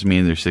somebody comes to me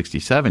and they're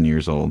 67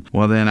 years old?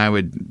 Well, then I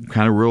would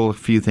kind of rule a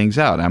few things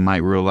out. I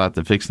might rule out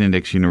the fixed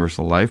index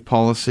universal life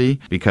policy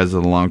because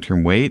of the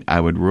long-term wait.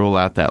 I would rule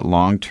out that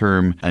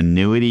long-term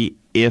annuity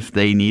if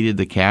they needed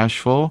the cash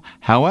flow.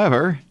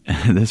 However,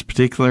 this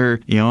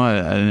particular,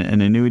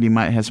 an annuity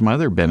might have some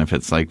other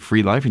benefits like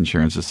free life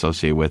insurance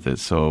associated with it.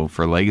 So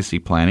for legacy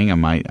planning,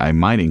 I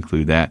might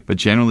include that. But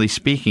generally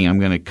speaking, I'm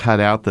going to cut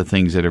out the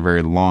things that are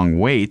very long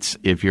waits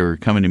if you're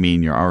coming to me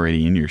and you're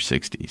already in your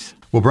 60s.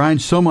 Well, Brian,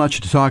 so much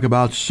to talk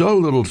about, so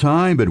little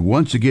time, but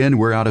once again,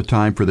 we're out of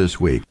time for this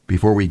week.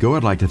 Before we go,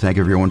 I'd like to thank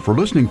everyone for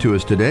listening to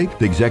us today.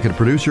 The executive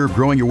producer of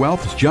Growing Your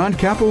Wealth is John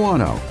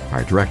Capuano.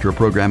 Our director of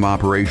program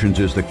operations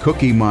is the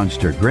Cookie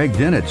Monster, Greg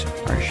Dinitz.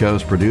 Our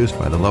show's produced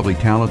by the lovely,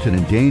 talented,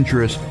 and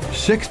dangerous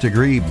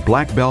 6th-degree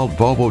black belt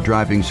Volvo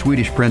driving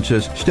Swedish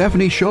princess,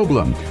 Stephanie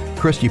Sjöblom.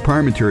 Christy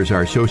Parmenter is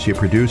our associate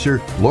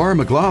producer. Laura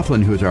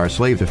McLaughlin, who is our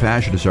slave to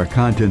fashion, is our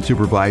content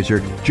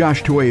supervisor.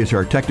 Josh Toy is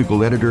our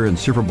technical editor, and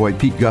Superboy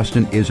Pete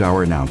Guston is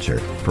our announcer.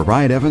 For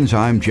Brian Evans,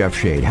 I'm Jeff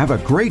Shade. Have a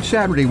great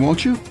Saturday,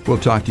 won't you? We'll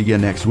talk to you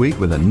again next week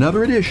with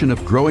another edition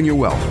of Growing Your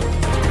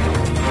Wealth.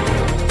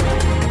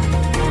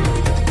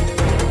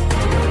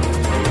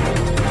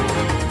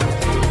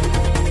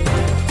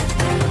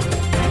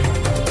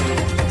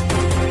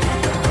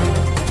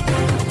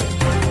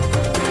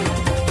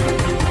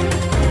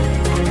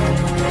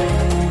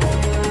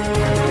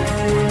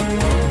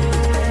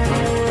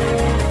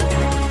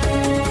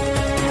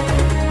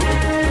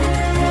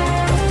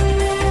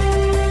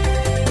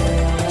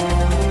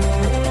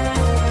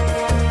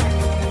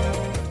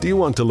 Do you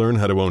want to learn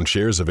how to own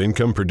shares of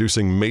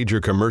income-producing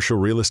major commercial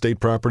real estate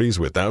properties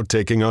without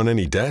taking on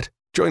any debt?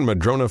 Join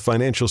Madrona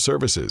Financial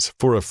Services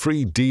for a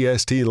free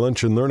DST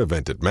Lunch and Learn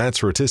event at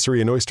Matt's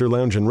Rotisserie and Oyster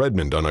Lounge in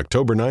Redmond on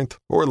October 9th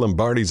or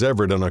Lombardi's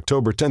Everett on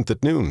October 10th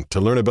at noon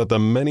to learn about the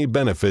many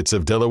benefits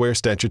of Delaware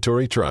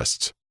statutory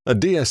trusts. A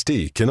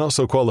DST can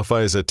also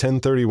qualify as a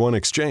 1031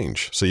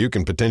 exchange, so you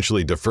can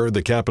potentially defer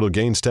the capital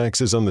gains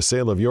taxes on the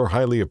sale of your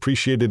highly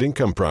appreciated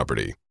income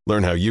property.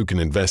 Learn how you can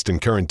invest in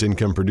current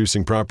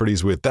income-producing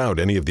properties without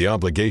any of the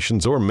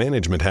obligations or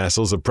management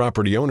hassles of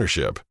property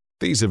ownership.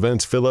 These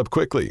events fill up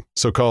quickly,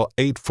 so call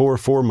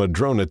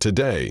 844-MADRONA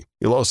today.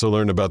 You'll also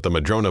learn about the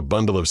Madrona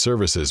Bundle of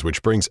Services,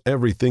 which brings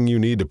everything you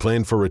need to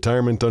plan for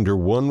retirement under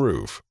one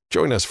roof.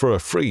 Join us for a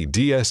free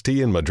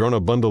DST and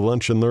Madrona Bundle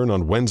Lunch and Learn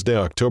on Wednesday,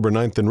 October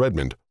 9th in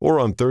Redmond or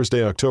on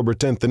Thursday, October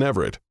 10th in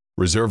Everett.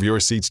 Reserve your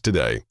seats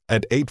today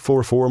at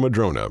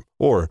 844-MADRONA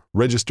or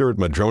register at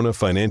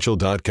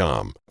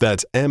madronafinancial.com.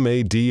 That's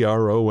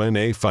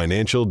MADRONA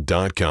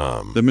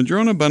financial.com. The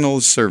Madrona Bundle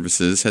of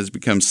Services has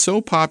become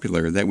so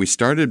popular that we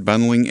started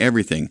bundling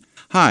everything.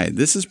 Hi,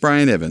 this is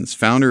Brian Evans,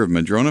 founder of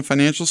Madrona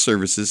Financial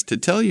Services, to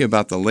tell you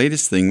about the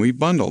latest thing we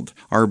bundled,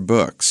 our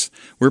books.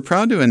 We're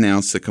proud to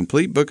announce the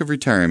Complete Book of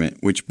Retirement,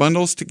 which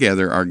bundles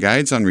together our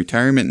guides on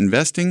retirement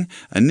investing,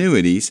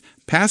 annuities,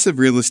 passive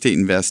real estate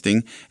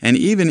investing, and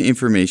even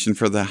information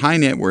for the high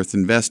net worth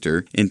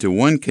investor into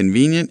one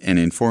convenient and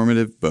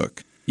informative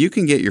book. You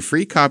can get your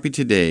free copy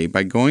today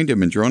by going to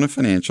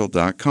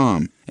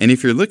madronafinancial.com. And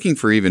if you're looking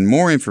for even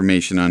more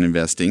information on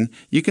investing,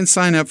 you can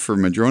sign up for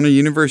Madrona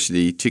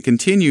University to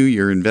continue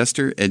your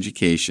investor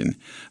education.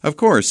 Of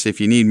course, if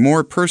you need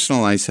more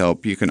personalized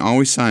help, you can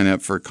always sign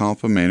up for a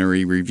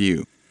complimentary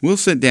review. We'll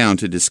sit down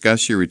to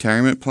discuss your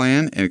retirement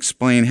plan and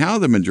explain how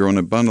the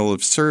Madrona Bundle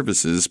of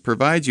Services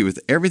provides you with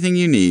everything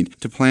you need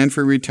to plan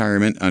for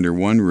retirement under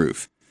one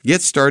roof.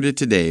 Get started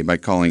today by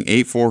calling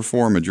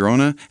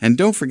 844-MADRONA, and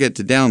don't forget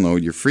to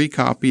download your free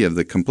copy of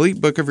the Complete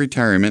Book of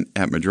Retirement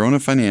at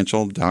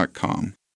madronafinancial.com.